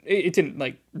mean, it didn't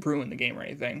like ruin the game or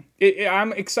anything.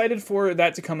 I'm excited for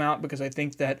that to come out because I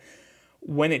think that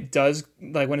when it does,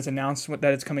 like when it's announced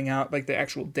that it's coming out, like the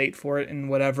actual date for it and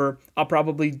whatever, I'll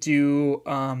probably do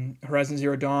Horizon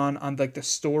Zero Dawn on like the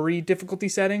story difficulty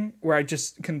setting where I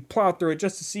just can plow through it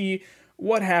just to see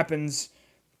what happens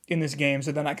in this game,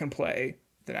 so then I can play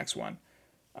the next one.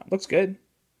 Looks good.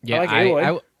 Yeah, I like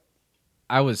Aloy.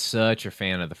 I was such a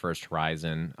fan of the first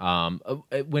Horizon.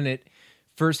 When it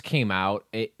first came out,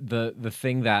 the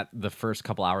thing that the first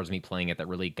couple hours of me playing it that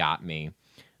really got me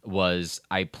was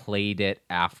I played it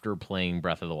after playing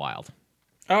Breath of the Wild.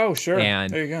 Oh, sure.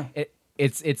 And there you go.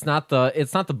 It's not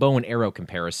the bow and arrow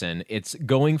comparison. It's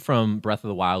going from Breath of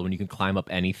the Wild when you can climb up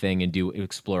anything and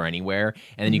explore anywhere,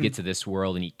 and then you get to this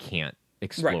world and you can't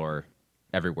explore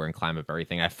everywhere and climb up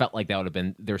everything. I felt like that would have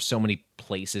been, there's so many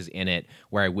places in it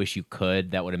where I wish you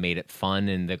could, that would have made it fun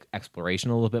and the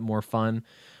exploration a little bit more fun.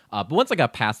 But once I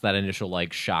got past that initial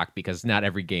like shock, because not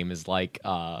every game is like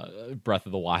Breath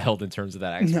of the Wild in terms of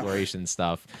that exploration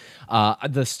stuff,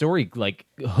 the story like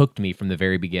hooked me from the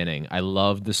very beginning. I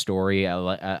loved the story.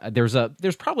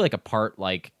 There's probably like a part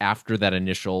like after that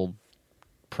initial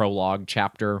prologue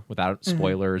chapter, without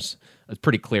spoilers, it's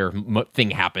pretty clear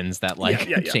thing happens that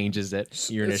like changes it.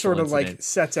 Your initial it sort of incident. like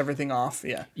sets everything off.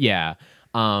 Yeah.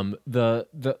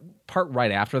 The part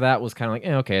right after that was kind of like,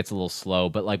 okay, it's a little slow,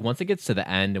 but like once it gets to the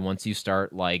end and once you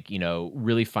start like,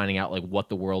 really finding out like what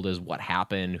the world is, what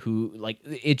happened, who, like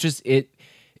the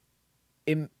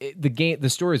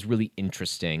story is really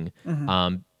interesting.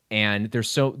 And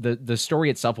there's the story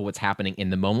itself of what's happening in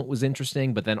the moment was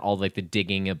interesting, but then all like the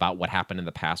digging about what happened in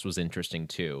the past was interesting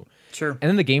too. Sure. And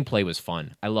then the gameplay was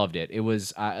fun. I loved it. It was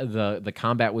the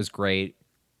combat was great.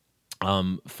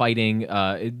 Fighting.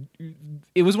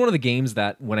 It was one of the games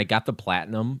that when I got the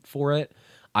platinum for it,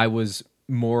 I was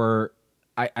more.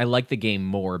 I liked the game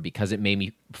more because it made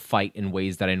me fight in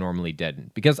ways that I normally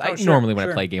didn't. Because normally when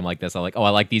I play a game like this, I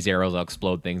like these arrows, I'll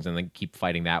explode things and then keep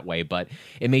fighting that way. But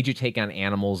it made you take on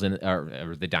animals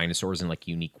or the dinosaurs in like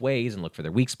unique ways and look for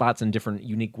their weak spots in different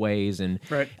unique ways. And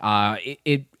I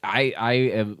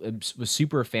was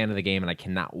super a fan of the game and I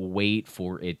cannot wait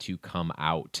for it to come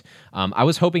out. I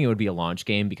was hoping it would be a launch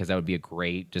game because that would be a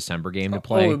great December game to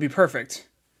play. Oh, it would be perfect.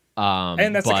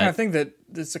 And that's the But kind of thing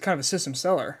that's a kind of a system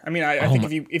seller. I mean, I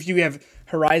think if you have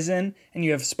Horizon and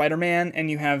you have Spider-Man and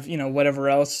you have, whatever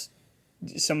else,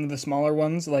 some of the smaller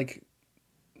ones, like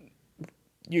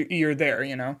you're there,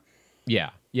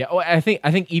 yeah, yeah. Oh, I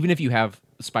think even if you have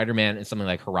Spider-Man and something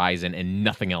like Horizon and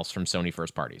nothing else from Sony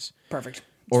first parties, Perfect.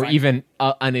 or Fine. even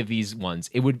any of these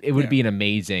ones, it would Yeah. be an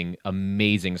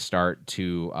amazing start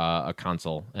to a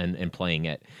console and playing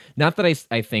it. Not that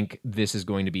I think this is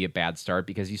going to be a bad start,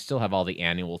 because you still have all the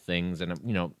annual things, and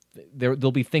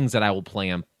there'll be things that I will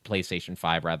play on PlayStation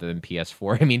 5 rather than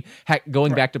PS4. I mean, heck,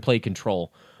 going back to play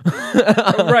Control,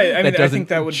 Right. I mean, I think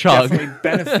that would chug. definitely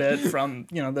benefit from,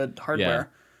 the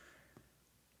hardware.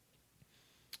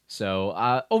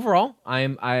 So overall,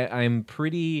 I'm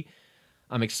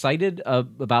excited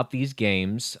about these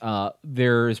games.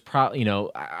 There's probably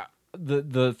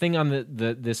the thing on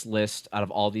this list out of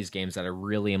all these games that I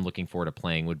really am looking forward to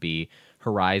playing would be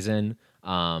Horizon.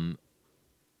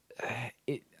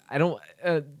 I don't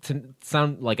to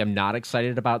sound like I'm not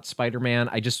excited about Spider-Man.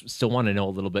 I just still want to know a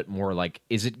little bit more. Like,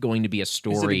 is it going to be a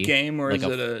story? Is it a game or like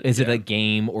is it it a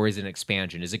game or is it an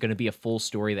expansion? Is it going to be a full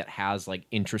story that has like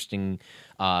interesting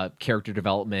character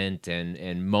development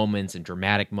and moments and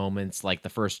dramatic moments like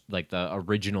the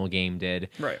original game did?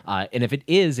 Right. And if it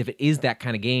is that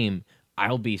kind of game,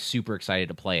 I'll be super excited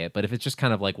to play it. But if it's just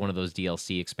kind of like one of those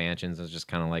DLC expansions, it's just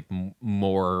kind of like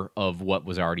more of what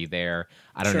was already there,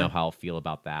 I don't know how I'll feel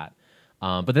about that.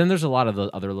 But then there's a lot of the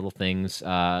other little things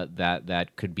that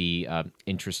could be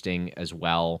interesting as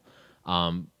well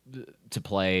to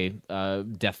play.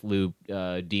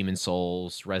 Deathloop, Demon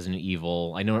Souls, Resident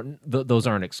Evil. I know those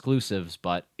aren't exclusives,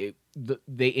 but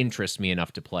they interest me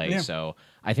enough to play. Yeah. So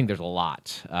I think there's a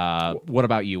lot. What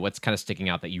about you? What's kind of sticking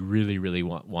out that you really, really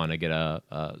want to get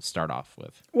a start off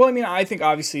with? Well, I mean, I think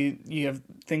obviously you have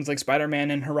things like Spider-Man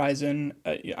and Horizon.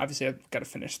 Obviously, I've got to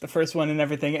finish the first one and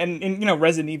everything. And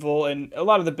Resident Evil and a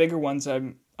lot of the bigger ones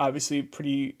I'm obviously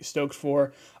pretty stoked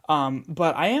for.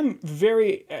 But I am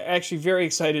very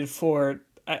excited for,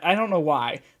 I don't know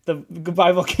why, the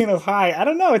Goodbye Volcano High. I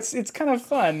don't know. It's kind of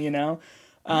fun,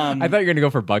 I thought you were going to go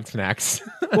for Bug Snacks.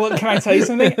 Well, can I tell you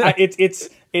something?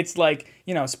 It's like,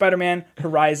 Spider-Man,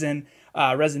 Horizon,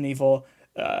 Resident Evil,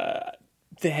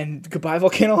 then Goodbye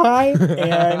Volcano High,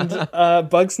 and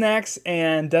Bug Snacks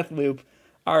and Deathloop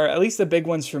are at least the big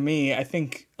ones for me, I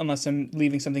think, unless I'm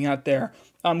leaving something out there.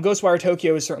 Ghostwire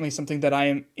Tokyo is certainly something that I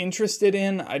am interested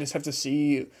in. I just have to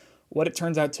see what it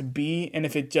turns out to be, and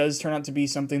if it does turn out to be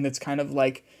something that's kind of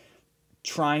like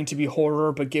trying to be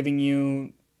horror but giving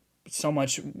you so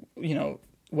much,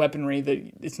 weaponry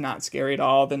that it's not scary at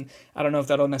all, then I don't know if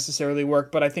that'll necessarily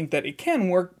work, but I think that it can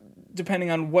work depending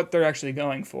on what they're actually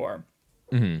going for.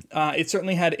 Mm-hmm. It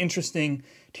certainly had interesting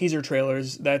teaser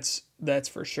trailers, that's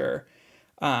for sure.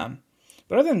 But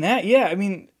other than that, yeah, I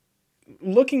mean,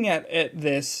 looking at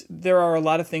this, there are a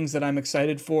lot of things that I'm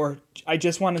excited for. I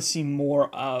just want to see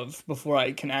more of before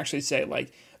I can actually say,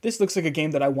 like, this looks like a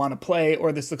game that I want to play,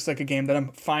 or this looks like a game that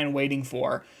I'm fine waiting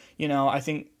for. I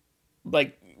think,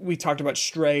 like, we talked about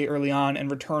Stray early on and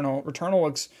Returnal. Returnal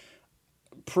looks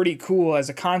pretty cool as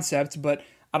a concept, but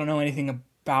I don't know anything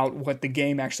about what the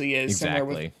game actually is.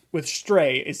 Exactly. Similar with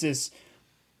Stray, is this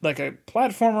like a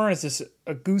platformer? Is this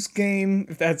a goose game?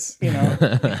 If that's,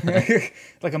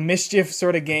 like a mischief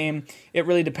sort of game, it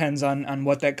really depends on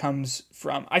what that comes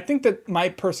from. I think that my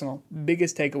personal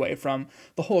biggest takeaway from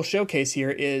the whole showcase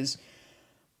here is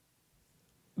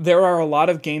there are a lot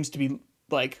of games to be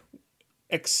like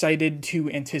excited to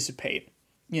anticipate.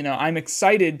 I'm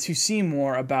excited to see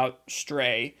more about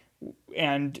Stray,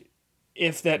 and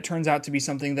if that turns out to be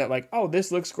something that like, oh,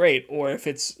 this looks great, or if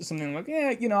it's something like,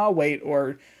 I'll wait,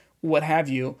 or what have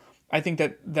you. I think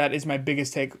that is my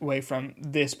biggest takeaway from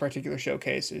this particular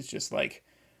showcase, is just like,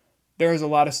 there is a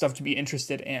lot of stuff to be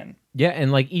interested in. Yeah,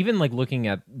 and like even like looking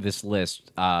at this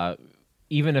list,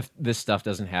 even if this stuff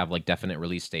doesn't have like definite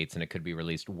release dates and it could be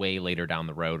released way later down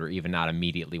the road, or even not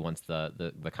immediately once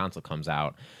the console comes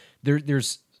out,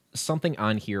 there's something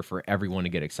on here for everyone to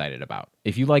get excited about.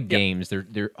 If you like games,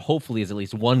 there hopefully is at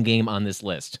least one game on this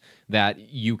list that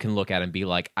you can look at and be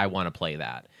like, I want to play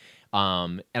that.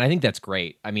 And I think that's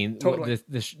great. I mean, totally.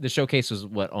 the showcase was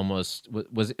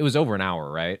it was over an hour,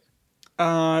 right?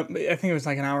 I think it was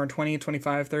like an hour and 20,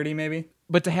 25, 30 maybe.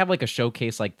 But to have like a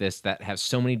showcase like this that has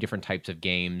so many different types of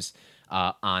games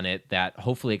on it that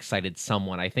hopefully excited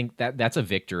someone, I think that's a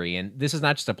victory. And this is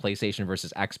not just a PlayStation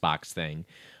versus Xbox thing,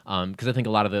 because I think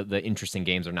a lot of the interesting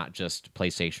games are not just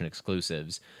PlayStation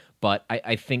exclusives. But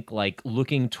I think like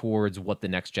looking towards what the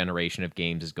next generation of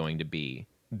games is going to be,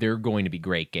 they're going to be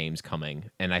great games coming.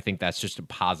 And I think that's just a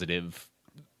positive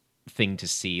thing to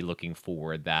see looking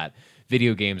forward, that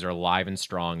video games are alive and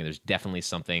strong, and there's definitely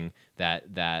something that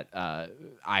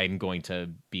I'm going to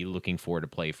be looking forward to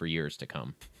play for years to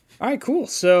come. All right, cool.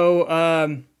 So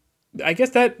I guess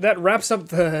that wraps up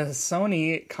the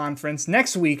Sony conference.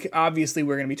 Next week, obviously,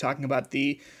 we're going to be talking about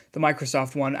the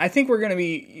Microsoft one. I think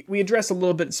we address a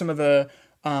little bit some of the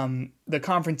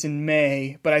conference in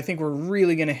May, but I think we're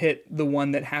really going to hit the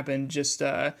one that happened just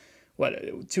 2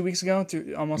 weeks ago,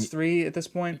 almost 3 at this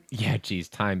point. Yeah, geez,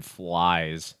 time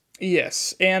flies.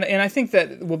 Yes, and I think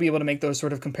that we'll be able to make those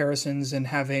sort of comparisons and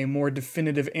have a more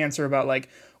definitive answer about like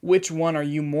which one are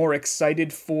you more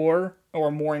excited for or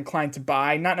more inclined to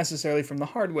buy, not necessarily from the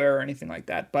hardware or anything like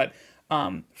that, but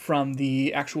from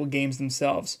the actual games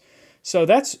themselves. So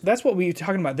that's what we're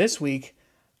talking about this week,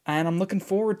 and I'm looking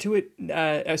forward to it.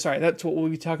 That's what we'll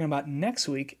be talking about next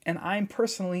week, and I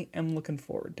personally am looking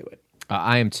forward to it.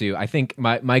 I am too. I think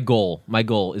my goal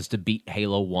is to beat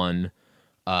Halo 1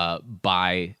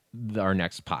 by our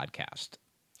next podcast.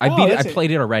 I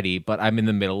played it already, but I'm in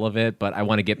the middle of it. But I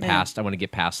want to get past. I want to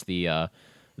get past the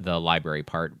library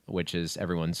part, which is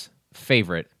everyone's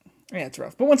favorite. Yeah, it's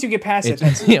rough. But once you get past it,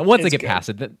 once I get past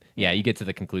it, you get to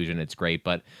the conclusion. It's great.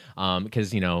 But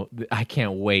because I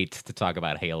can't wait to talk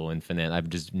about Halo Infinite. I'm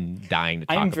just dying to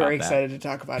talk about it. I'm very excited to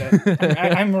talk about it.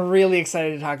 I'm really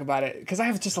excited to talk about it because I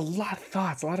have just a lot of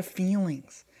thoughts, a lot of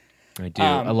feelings. I do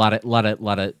a lot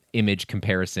of image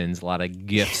comparisons, a lot of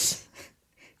GIFs.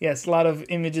 Yes, a lot of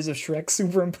images of Shrek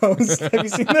superimposed. Have you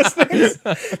seen those things?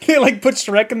 They like put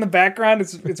Shrek in the background.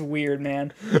 It's weird,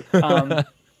 man.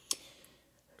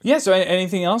 Yeah. So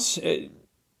anything else?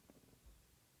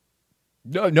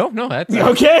 No. That's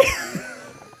okay.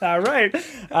 All right.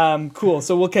 Cool.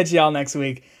 So we'll catch y'all next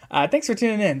week. Thanks for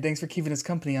tuning in. Thanks for keeping us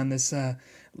company on this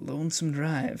lonesome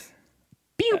drive.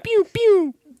 Pew pew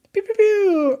pew. Pew pew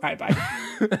pew. All right. Bye.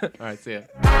 All right. See ya.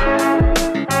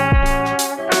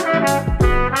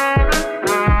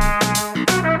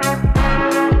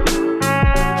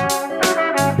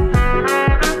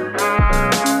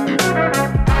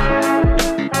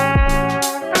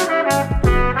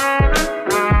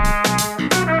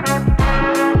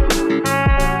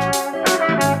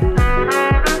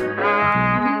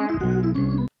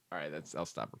 I'll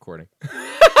stop recording.